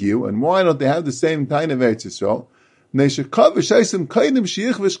Yisrael legiu. And why don't they have the same kind of Eretz Yisrael? Nei shekavish eisim kaidim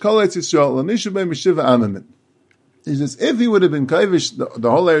sheich v'shkol Eretz Yisrael l'nishu beim mishiva amamin. He says, if he would have been kaivish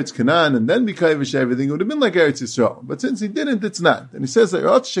the whole Eretz Canaan and then be kaivish everything, it would have been like Eretz Yisrael. But since he didn't, it's not. And he says,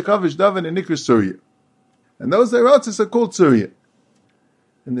 Eretz shekavish David and Nikra Surya. And those Eretzes are called Surya.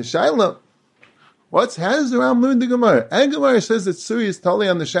 And the Shaila, how does the Ram learn the Gemara? And Gemara says that Surya is totally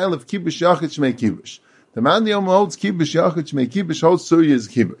on the Shaila of Kibbutz Yachid Shmei Kibbutz. The man the Yom holds Kibbutz Yachid Shmei Kibbutz holds Surya as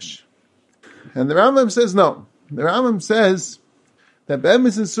Kibbutz. And the Rambam says no. The Rambam says that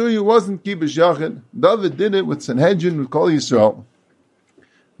Be'emes and Surya wasn't Kibbutz Yachid. David did it with Sanhedrin, with Kol Yisrael.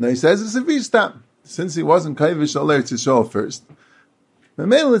 Now he says it's a Vistam. Since he wasn't Kaivish Al Eretz Yisrael first.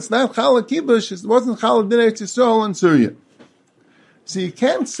 Memel, it's not Chala Kibbutz, it wasn't Chala Din Eretz Yisrael and Surya. So you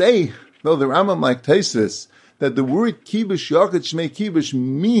can't say, though the Rambam like Taisus, that the word Kibbutz Yachid Shmei Kibbutz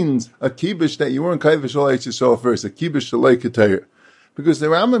means a Kibbutz that you weren't Kaivish Al Eretz Yisrael first, a Kibbutz Shalei Ketayr. Because the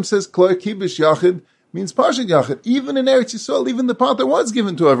Rambam says Klor Kibbutz Yachid means Parshat Yachid, even in Eretz Yisrael, even the part that was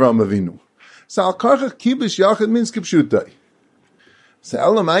given to Avram Avinu. So Al Karchach Kibbutz Yachid means Kipshutai. So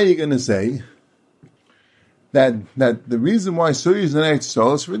Elamai, you're going to say that the reason why Surya is in Eretz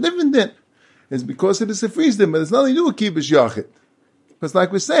Yisrael is for a different din. It's because it is a freeze din, but it's nothing to do with Kibbutz Yachid. Because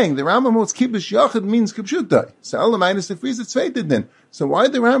like we're saying, the Rambam holds Kibbutz Yachid means Kipshutai. So Elamai is a freeze, it's feited din. So why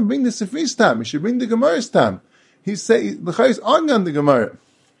did the Rambam bring the Sefri's tam? He should bring the Gemara's tam. He say the Chayr is arguing on the Gemara.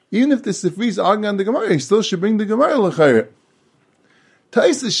 Even if the Sifri is arguing on the Gemara, he still should bring the Gemara l'chayr.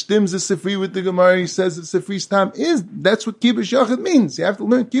 Taisa stims the Sifri with the Gemara. He says that Sifri's time that's what Kibush Yachid means. You have to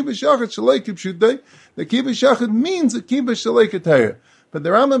learn Kibush Yachid Shalei Kibshudai. The Kibush Yachid means a Kibush Shalei Ketayah. But the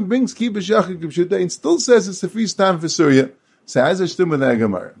Rambam brings Kibush Yachid Kibshudai and still says it's Sifri's time for Surya. So as a stim with that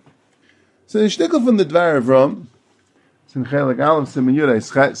Gemara. So the shtickle from the Dvar of Ram,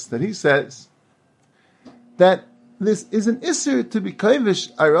 that he says that this is an Isser to be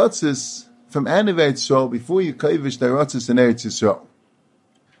Kaivish Aratzis from Anivei Yisrael before you Kaivish the Aratzis in Eretz Yisrael.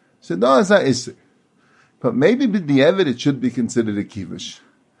 So no, it's not Isser. But maybe with the Eved it should be considered a Kivish.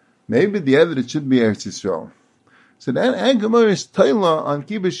 Maybe the Eved it should be Eretz Yisrael. So then Gemara is Taila on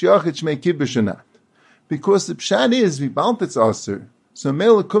Kivish Yachid Shmei Kivish or not. Because the Pshat is, Vibaltitz Aser. So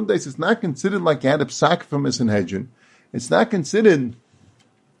Mele Kumtais is not considered like you had a psak from a Sanhedrin. It's not considered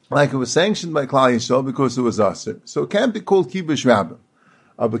like it was sanctioned by Klal Yisrael because it was Aser. So it can't be called Kibush Rabbim.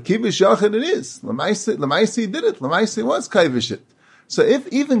 But Kibush Yachid it is. Lamaisi did it. Lamaisi was Kaivish it. So if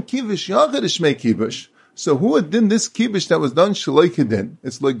even Kibush Yachid is Shmei Kibush, so who had done this Kibush that was done Shaloi Kedin?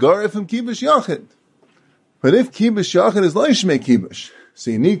 It's Legara from Kibush Yachid. But if Kibush Yachid is like Shmei Kibush,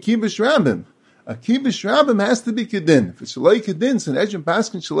 so you need Kibush Rabbim. A Kibush Rabbim has to be Kedin. If it's Shaloi Kedin, so Ejim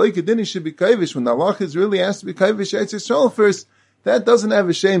Paskin Shaloi Kedin, it should be Kaivish. When the Allah is really has to be Kaivish Eretz Yisrael first, that doesn't have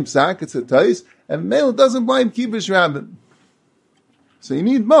a shame psak, it's a tais, and male doesn't blind Kibush Rabbim. So you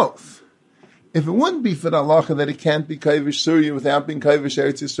need both. If it wouldn't be for the halacha that it can't be Kaivish Surya without being Kaivish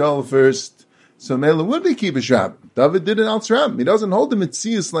Eretz Yisrael first, so male would be Kibush Rabbim. David did it al Tzrabim. He doesn't hold the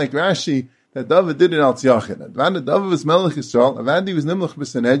mitzias like Rashi that David did it al Tziyachin. Avadi David was Melech Yisrael, Avadi was Nimlech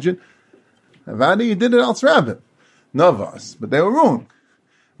B'Sanhedrin, Avadi did it al Tzrabim. Navas, but they were wrong.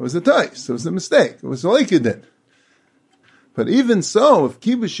 It was a tais, it was a mistake, it was like it did. But even so, if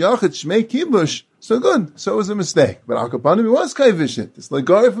Kibush Yachid Shmei Kibush, so good, so it was a mistake. But Al Kapanim was Kaivish it. It's like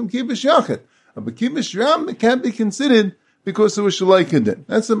Gara from Kibush Yachid. But Kibush Ram, it can't be considered because it was Shalai Kedin.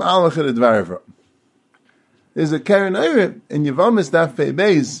 That's some Alach at Advaravra. There's a Karen Eire in Yavamis Daf Pei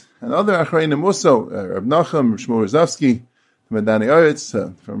Beis, and other Acharonim also, Rab Nachum, Shmuel Rozovsky, from Adani Oretz,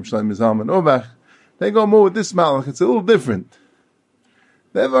 from Shlomo Zalman Obach. They go more with this Malach. It's a little different.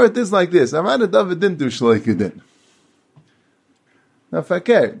 The Evarit is like this. Avad David didn't do Shalai Kedin. Now,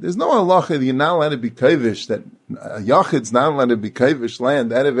 Fakir, there's no halacha that you're not allowed to be kaivish, that a yachid's not allowed to be kaivish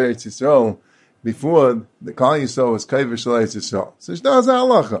land out of Eretz Yisrael before the Klal Yisrael was kaivish Eretz Yisrael. So it's not a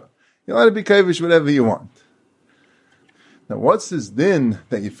halacha. You're allowed to be kaivish whatever you want. Now, what's this din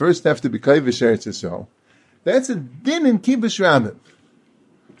that you first have to be kaivish Eretz Yisrael? That's a din in Kibush Rabbim.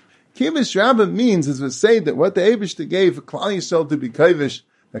 Kibush Rabbim means, as we say, that what the Eibishter gave for Klal Yisrael to be kaivish,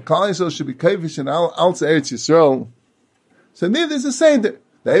 that Klal Yisrael should be kaivish in Al Eretz Yisrael. So there's a saying that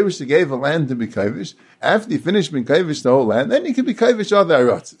the Eibishter gave a land to be kaivish. After you finish being kaivish the whole land, then you can be kaivish other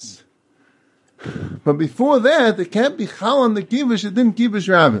aratzes. But before that, it can't be chal on the kibush, it didn't kibush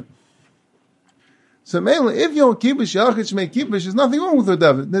rabbin. So mainly, if you're kibush yachid shmei kibush, there's nothing wrong with the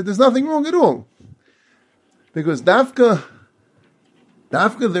David. There's nothing wrong at all. Because dafka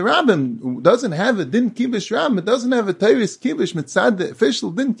the rabbin doesn't have a din kibush rabbin, it doesn't have a teres kibush mitzad the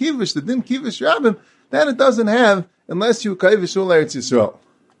official din kibush, the din kibush rabbin, that it doesn't have unless you kaivish all Eretz Yisrael.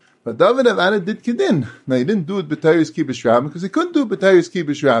 But David Avada did kedin. Now he didn't do it b'tayris kibush rabbin because he couldn't do it b'tayris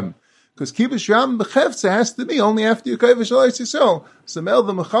kibush rabbin. Because kibush rabbin b'chefza has to be only after you kaivish all Eretz Yisrael. So Mel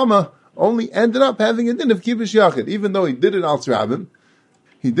the Mechama only ended up having a din of kibush yachid, even though he did it al Tzrabim.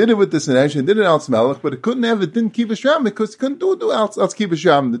 He did it with the Sanhedrin, he did it al Tzmelech, but it couldn't have a din kibush rabbin because he couldn't do it al kibush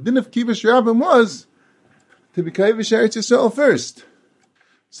rabbin. The din of kibush rabbin was to be kaivish Eretz Yisrael first.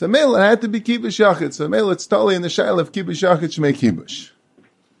 So Mela had to be Kibush Yachid. So Mela, it's totally in the Shail of Kibush Yachid Shmei Kibush.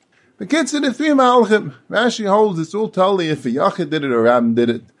 The kids in the three Malachim, Rashi holds it's all totally if a Yachid did it or Rabbin did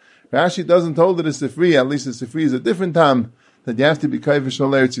it. Rashi doesn't hold it as Sifri, at least a Sifri is a different time, that you have to be Kaivish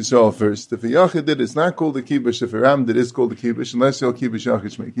on Eretz Yisrael first. If a Yachid did it, it's not called a Kibush. If a Rabbin did it, it's called a Kibush, unless you're Kibush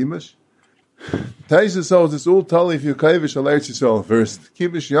Yachid Shmei Kibush. Taisus holds it's all totally if you're Kaivish on Eretz Yisrael first.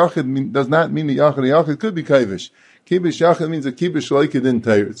 Kibush Yachid does not mean the Yachid could be Kaivish. Kibush Yachid means a Kibush Shalaika Din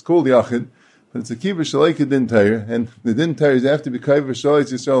Tair. It's called Yachid, but it's a Kibush Shalaika Din Tair, and the Din Tair is after to be Kaivish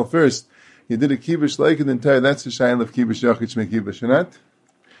Shalaika Yisrael first. You did a Kibush Shalaika Din Tair, that's the Shail of Kibush Yachid Shmei Kibush, not?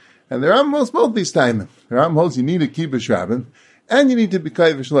 And the Ram holds both these time. The Ram holds you need a Kibush Rabbin, and you need to be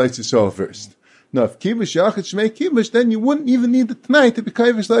Kaivish Shalaika Yisrael first. Now, if Kibush Yachid Shmei Kibush, then you wouldn't even need the tonight to be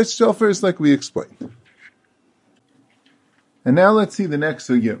Kaivish Shalaika Yisrael first, like we explained. And now let's see the next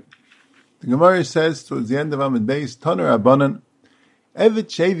sugya. The Gemara says towards the end of Amid Beis, Taner Abanan, Eved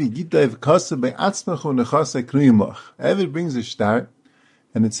Shevi Gittin Kasa Be'atzmachu Nechasa Knuyim Lach. Eved brings a star,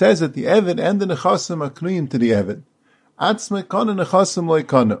 and it says that the Eved and the Nechasim are Knuyim to the Eved. Atzma Kana Nechasim Loi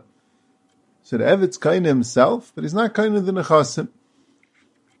Kana. So the Eved's kind of himself, but he's not kind of the Nechasim.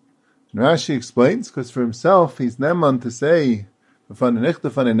 And Rashi explains, because for himself, he's neman to say, that's a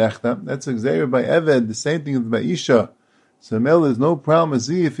gzeira by Eved, the same thing by Isha. So Mel, there's no problem as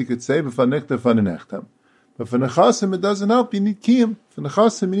if he could say, but for Nechasim, it doesn't help, you need Kiyam. For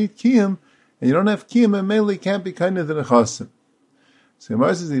Nechasim, you need Kiyam, and you don't have Kiyam, and Mel, it can't be kind of the Nechasim. So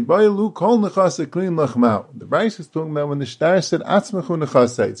Gemara says, the Bryce is talking about when the Shtar said, Atzmachu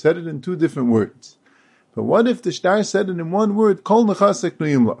Nechasa, it said it in two different words. But what if the Shtar said it in one word, Kol Nechasa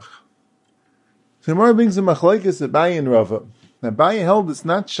Knuyim Lach? So Gemara brings a machlokes Abaye and Rava. Abaye held it's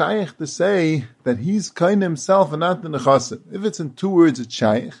not shaykh to say that he's kind himself and not the Nechasim. If it's in two words, it's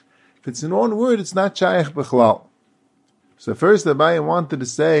shaykh. If it's in one word, it's not shaykh b'chlal. So first Abaye wanted to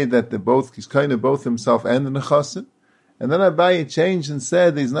say that he's kind of both himself and the Nechasim. And then Abaye changed and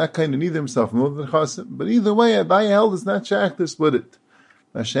said he's not kind of neither himself nor the Nechasim. But either way, Abaye held it's not shaykh to split it.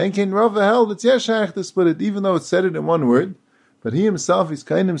 Mashenkin Rava held it's shaykh to split it, even though it said it in one word. But he himself, he's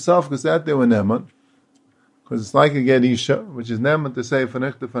kind himself because that they were neman. Because it's like a get isha, which is neman to say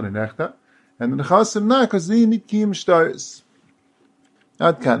fanechta fanenechta. And the Nechasim not, because they need kiyum stars.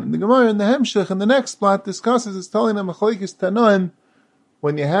 Not can. The Gemara in the Hemshech, in the next plot, discusses, it's telling them machlokes tanoim,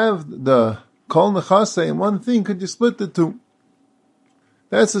 when you have the Kol Nechasa in one thing, could you split the two?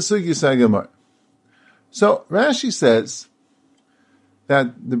 That's the Sugya Sagamar. So Rashi says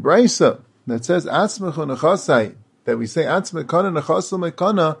that the Brisa that says Atzmechu Nechasai, that we say Atzme Kana Nechasu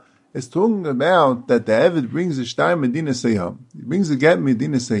Mekana, is talking about that the Eved brings a Shtar Medina Seyam. He brings a get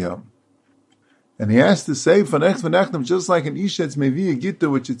Medina Seyam. And he has to say Vanech Vanechtam, just like in Isha it's Mevi a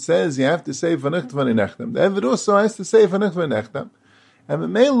Gittin, which it says you have to say Vanech Vanechtam. The Eved also has to say Vanech Vanechtam. And the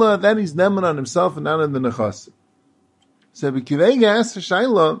Mela, that he's neman on himself and not on the Nechas. So B'kivega asked for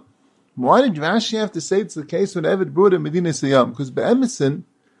Shaila, why did Rashi have to say it's the case when Eved brought a Medina Seyam? Because Be'emesin,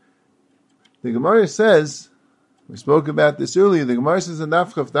 the Gemara says, we spoke about this earlier, the Gemara says in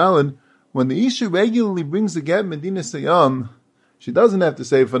Daf Chaf Daled, when the Isha regularly brings a get Medina Seyam, she doesn't have to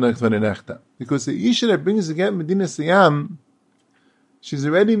say Vanech Vanechta. Because the Isha that brings a get Medina Seyam, she's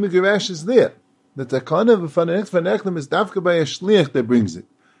already Megaresh is there. The takana of Vanech Vanechta is dafka by a shliach that brings it.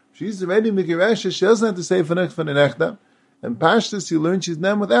 She's already Megaresh, she doesn't have to say Vanech Vanechta. And Pashtus, you learn she's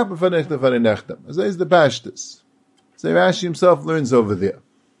nem without Vanech Vanechta. As is the Pashtus. So Rashi himself learns over there.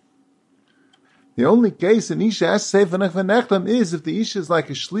 The only case an Isha has to say Vanech Vanechtam is if the Isha is like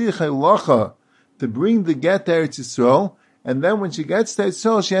a Shliach Halacha to bring the get to Eretz Yisrael, and then when she gets to Eretz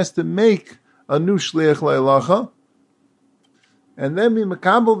Yisrael, she has to make a new Shliach Halacha, and then we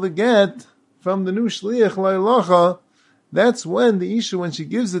makabel the get from the new Shliach Halacha. That's when the Isha, when she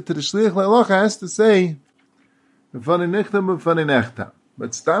gives it to the Shliach Halacha, has to say Vanechtam Vanechtam.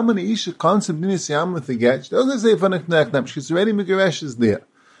 But Stam when the Isha comes to B'nai Siyam with the get, she doesn't say Vanech Vanechtam, she's already Megaresh is there.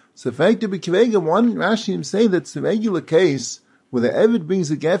 So, fact to be Kivega, one Rashi say that's the regular case where the Eved brings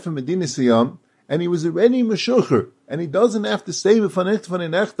a get from Medina Siyam, and he was already Meshucher, and he doesn't have to say V'fanech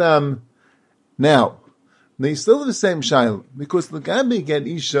Vanechtam now. And they still have the same Shaila, because the Gabi get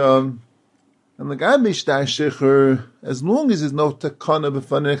Isha, and the Gabi Shtar Shecher, as long as there's no Takana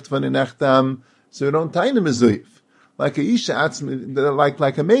V'fanech Vanechtam, so you don't tie him a Zuyif. Like a Isha,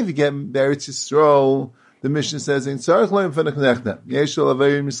 like a Mevi get Eretz Yisrael, the Mishnah says, "In tzarich loim fanech nechdam yeshol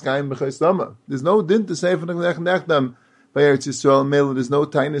averim miskayim b'chaystama." There's no din to say fanech nechdam by Eretz Yisrael Mela. There's no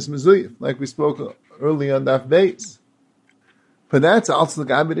tainus mezuyif, like we spoke early on Daf Beis. But that's also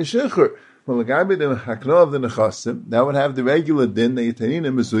the gabi the shecher. Well, the gabi the hakno of the nechasim, that would have the regular din that you tainin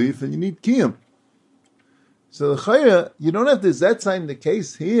a mezuyif and you need kiyum. So the chayra, you don't have to zet sign the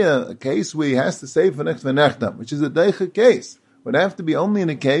case here, a case where he has to say fanech nechdam, which is a deicha case. Would have to be only in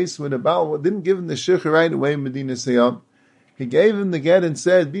a case where the Baal didn't give him the shikha right away in Medina Siyam. He gave him the get and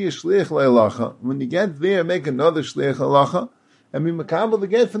said, be a shliach le'alacha. When you get there, make another shliach le'alacha, and be makabel the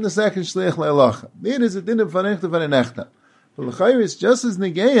get from the second shliach le'alacha. There is a din of vanechta vanechta. But the chayr is just as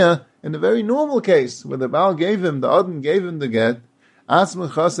negeya in a very normal case, where the Baal gave him, the Adon gave him the get, asma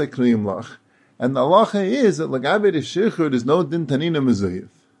chasek kriyim lach. And the halacha is that l'gabe the shikha, there's no din tanina mezuyif.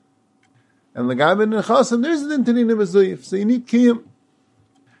 And the Gabi and the Chasim, there's an Tanina Mezuyif, so you need Kiyum.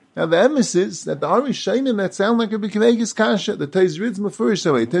 Now the emesis that the Rishonim that sound like a B'Kivegas Kasha, the Tezrid's Mefurish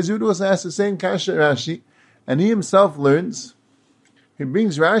away. Tezrid also has the same Kasha Rashi, and he himself learns. He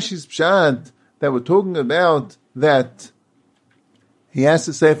brings Rashi's Pshat that we're talking about that he has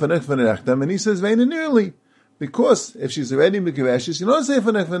to say Fanech Vanechtam, and he says Vein nearly, because if she's already B'Kivegas, you don't say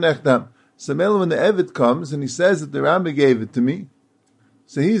Fanech Vanechtam. So when the Eved comes and he says that the Rabbi gave it to me,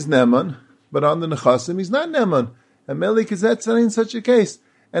 so he's Neman. But on the Nechasim, he's not Neman. And Melik is that in such a case.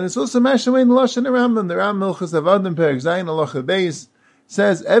 And it's also Mashaway in the Lashon Rambam. The Rambam Milchus Avadim Perek Zayin Alocha Beis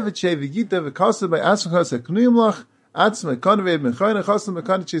says, Evet Shei V'gita V'kasa by Asachas HaKnuyim Lach, He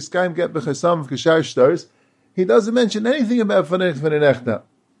doesn't mention anything about Fanenechta.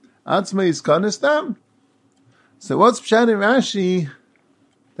 Atzma is Kanestam. So what's Pshat in Rashi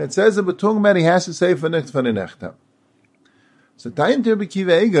that says that we're talking about he has to say Fanenechta? So time to be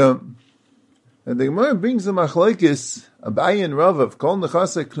Kivega, and the Gemara brings the Machlokes Abaye and Rav of Kol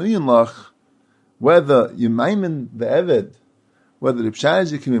Nechasa Kluyin Lach, whether you maimin the Eved, whether the Pshat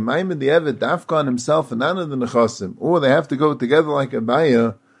is you can maimin the Eved Dafka on himself and none of the Nechasim, or they have to go together like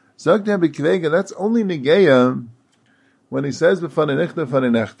Abaye. Zog to be Kivega, that's only Negeya when he says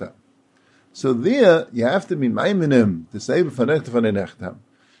Fanenechta. So there you have to be maimin to say Fanenechta.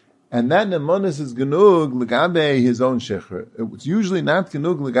 And that nemonis is genug legabe his own shecher. It's usually not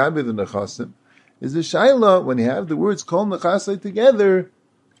genug legabe the nechasim. Is the shaila when you have the words kol nechasai together,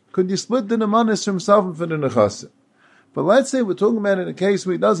 could you split the nemonis from himself and for the nechasim? But let's say we're talking about in a case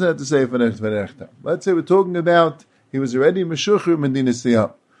where he doesn't have to say fanechta. Let's say we're talking about he was already meshucher medina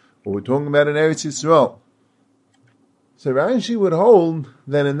siyam, or we're talking about an Eretz Yisrael. So Rashi would hold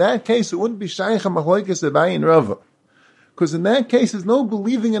that in that case it wouldn't be shaykha machlokes Abaye and Rava. Because in that case, there's no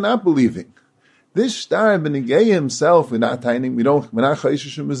believing and not believing. This shtar benegay himself, we're not taining, we're not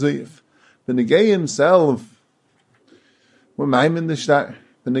chayshish mezuyif. Benegay himself, we're maimin the shtar.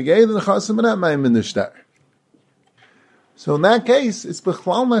 Benegay the nechasim, we're not maimin the shtar. So in that case, it's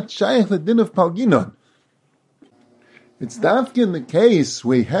bechlal not shaykh the din of palginon. It's dafki in the case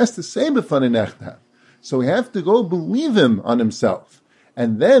where he has to say b'fanenechta. So we have to go believe him on himself.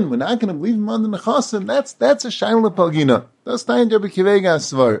 And then we're not going to believe him on the nechasim. That's a shaila palgina. That's time to be kivega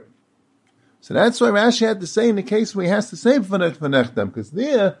svar. So that's why Rashi had to say in the case where he has to say fanechdam, because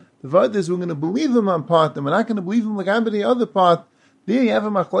there the word is we're going to believe him on part, and we're not going to believe him like the other part. There you have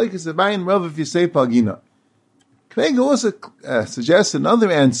a machlokes Abaye and Rav if you say palgina. Kvega also suggests another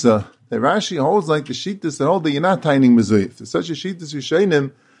answer that Rashi holds like the shittas that hold that you're not taining mezuyif. There's such a shittas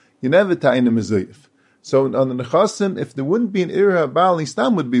Rishonim, you never taining mezuyif. So on the nechasim, if there wouldn't be an ira abal,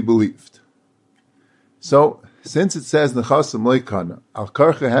 Istam would be believed. So since it says nechasim loikana, al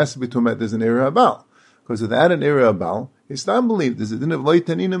karcha has to be tomet there's an ira abal, because without an ira abal, Istam believed there's a din of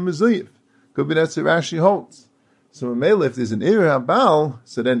loitanina mezuyev. Could be that's what Rashi holds. So if there's an ira abal,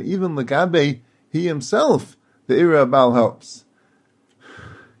 so then even legabe he himself the ira abal helps.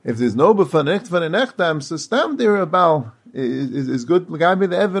 If there's no b'fanechtam, so stam the ira abal is good legabe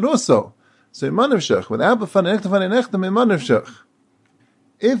the evid also. So imanavshach, without b'fanechtam imanavshach.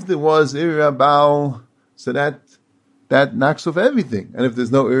 If there was ira abal, so that knocks off everything. And if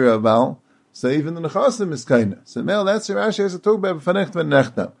there's no ira abal, so even the nechasim is kinda. So that's Rashi has to talk about b'fanechtam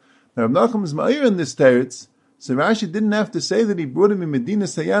nechtam. Now Rav Nachum is ma'ir in this teretz, so Rashi didn't have to say that he brought him in Medina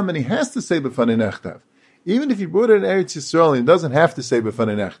Sayam, and he has to say b'fanechtam. Even if he brought it in Eretz Yisrael, he doesn't have to say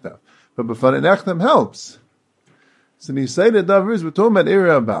b'fanechtam. But b'fanechtam helps. So when you say the davers, we're talking about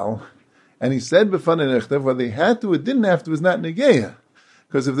ira abal, and he said b'fanenechtav, whether he had to or didn't have to was not negeya.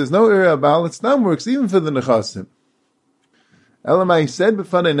 Because if there's no ira abal, it still works even for the nechasim. Elamai said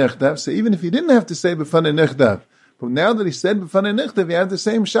b'fanenechtav, so even if he didn't have to say b'fanenechtav, but now that he said b'fanenechtav, you have the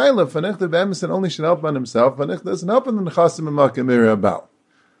same shaila. Fanechtav b'emes only should help on himself. Fanechtav doesn't help on the nechasim and makim ira abal.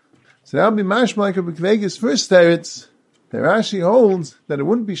 So that would be mashma like Rabbi Kvega's first teretz. The Rashi holds that it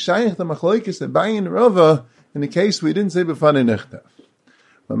wouldn't be shaykh the machlokes Abaye and Rava in the case we didn't say b'fanenechtav.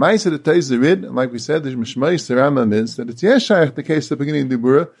 But Ma'aser the Teizerid, and like we said, the Mishmais the Rambam is that it's yeshayach the case at the beginning of the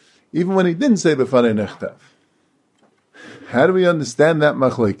Bura, even when he didn't say b'fanenechtav. How do we understand that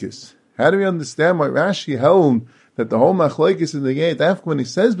machlokes? How do we understand why Rashi held that the whole machlokes in the gate after when he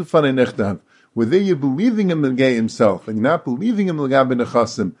says b'fanenechtav, whether you're believing him in the gay himself and you're not believing him l'gabe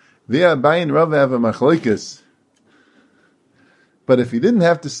nechasim, there Abaye and Rava have a machlokes. But if he didn't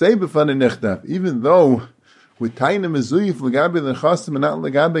have to say b'fanenechtav, even though with Taina Mezuyif Lagabe the Chasim and not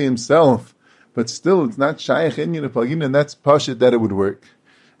Lagabe himself, but still it's not Shaykh in the Pagina, and that's Pashit that it would work.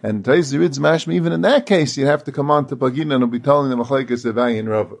 And Taizirid's Mashma, even in that case, you'd have to come on to Pagina and it'll be telling the Machlekes Abaye and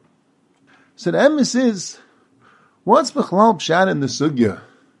Rava. So the emes is, what's Bechlal Pshat in the Sugya?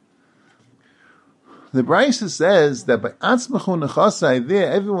 The Brisa says that by Atzmachu Nechasai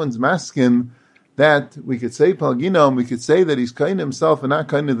there, everyone's maskim that we could say Pagina and we could say that he's kind himself and not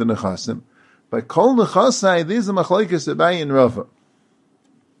kind of the Nechasim. By kol nechasai, these are machlokes Abaye and Rava.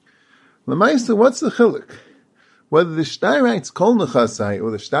 L'maisa, what's the chiluk? Whether the shtai writes kol nechasai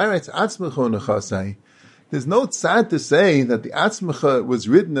or the shtai writes atzmacha nechasai, there's no tzad to say that the atzmacha was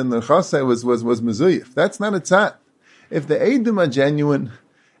written and the nechasai was mezuyif. That's not a tzad. If the edim are genuine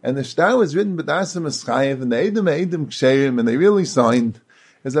and the shtai was written b'dasim eschayev and the edim are edim ksherim and they really signed,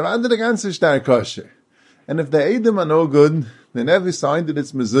 is a under the ganze shtai kosher. And if the edim are no good, they never signed it,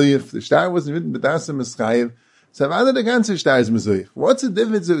 it's mezuyif. The shtar wasn't written b'dasim eschayev. So whether the ganze Star is Mezuif. What's the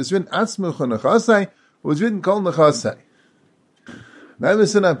difference if it's written Atzmuch or Nechasai, or it's written Kol Nechasai? Now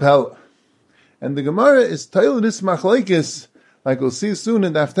it's an appel. And the Gemara is telling this machlekes, like we'll see soon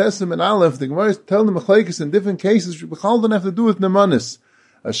in Daf Tesim and Aleph, the Gemara is telling the machlekes in different cases, which don't have to do with Nemanis.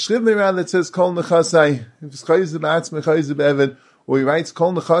 A Shriv that says Kol Nechasai, if it's Chayz B'Atzmech, Chayz B'Eved, or he writes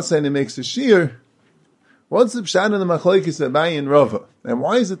Kol Nechasai and he makes a shear, what's the pshat in the machlekes Abaye and Rava? And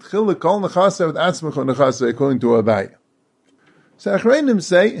why is it Chiluk Kol Nechasai with Atzmech or Nechasai according to Abaye? So Acharonim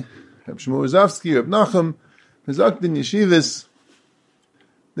say, Reb Shmuel Rozovsky, Reb Nachum, Mezakt in Yeshivas,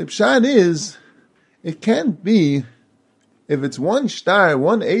 the pshat is, it can't be, if it's one star,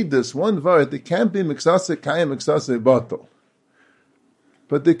 one edus, one vart, it can't be Miksase Kayim, Miksase Batal.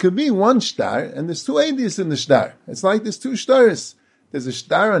 But there could be one star, and there's two edus in the star. It's like there's two stars. There's a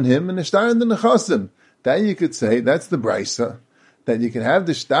star on him and a star on the Nechasim. That you could say, that's the Brisa, that you can have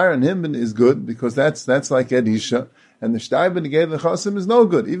the star on him is good, because that's like Edisha, and the star ben the Nechasim is no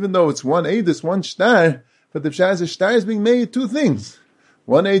good, even though it's one edus, one star, but the pshat is the star is being made two things.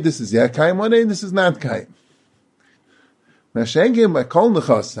 One edus is Kaim, one edus is not Kaim. Mashenkim by Kol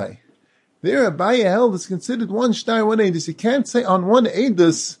Nechasai. There, Abaye held is considered one star, one edus. You can't say on one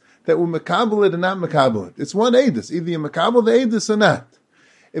edus that we're makabel it and not makabel it. It's one edus. Either you makabel the edus or not.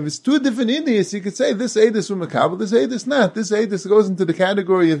 If it's two different edus, you could say this edus we're makabel, this edus not. This edus goes into the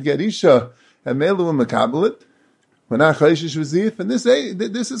category of Gerisha and Melu we're makabel it. We're not Chayshish V'zif. And this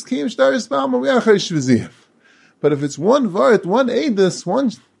is Kiyim Shtar Yisbam, we are Chayshish V'zif. But if it's one vart, one edus,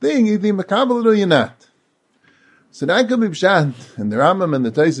 one thing, either you makabel it or you're not. So that could be pshat, and the Rambam and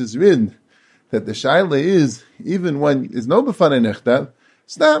the Taisus read that the shaila is, even when there's no b'fanei nechtav,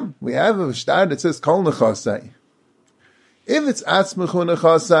 stam, we have a star that says Kol Nechasai. If it's Atzmechu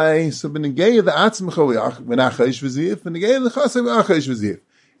Nechasai, so b'negei the Atzmechu we're not Chayish V'zif, b'negei the Nechasai we're not Chayish V'zif.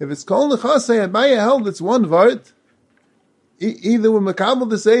 If it's Kol Nechasai, and Abaye held it's one vart, either we're makabel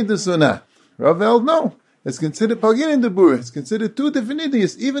the Seydus or not. Rav held no. It's considered Pagin in the Bur. It's considered two different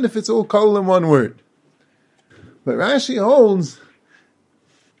idiots, even if it's all Kol in one word. But Rashi holds,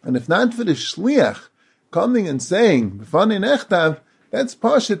 and if not for the Shliach coming and saying, B'fanei nechtav, that's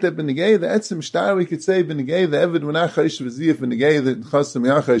Pashit that b'negei the Etzim Shtar, we could say b'negei the Eved Menach Chayish V'ziyaf, b'negei the Chasam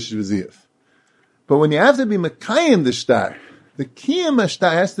Yach Chayish V'ziyaf. But when you have to be Mekayim the Shtar, the Kiyam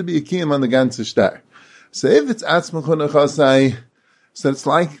Shtar has to be a Kiyam on the ganze Shtar. So if it's Atzmach Nechasai, so it's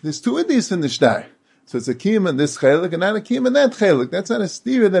like, there's two idiots in the Shtar. So it's a Kiyam in this Chelik and not a Kiyam in that Chelik. That's not a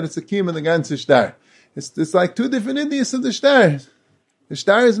steer that it's a Kiyam in the ganze Shtar. It's like two different idiots of the Shtar. The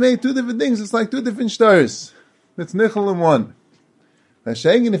Shtar is made two different things. It's like two different stars. It's Nichel in one.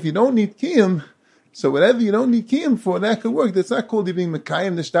 Hashagan, if you don't need Kiyam, so whatever you don't need Kiyam for, that could work. That's not called you being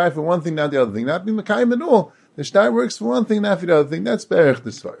Mekayim the Shtar for one thing, not the other thing. Not being Mekayim at all. The Shtar works for one thing, not for the other thing. That's Berech the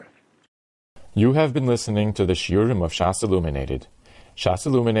Svar. You have been listening to the Shiurim of Shas Illuminated. Shas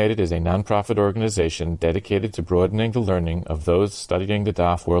Illuminated is a non-profit organization dedicated to broadening the learning of those studying the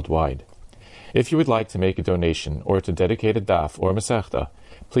Daf worldwide. If you would like to make a donation or to dedicate a daf or masechta,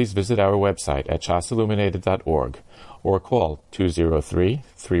 please visit our website at shasilluminated.org or call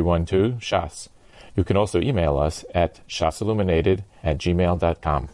 203-312-SHAS. You can also email us at shasilluminated@gmail.com.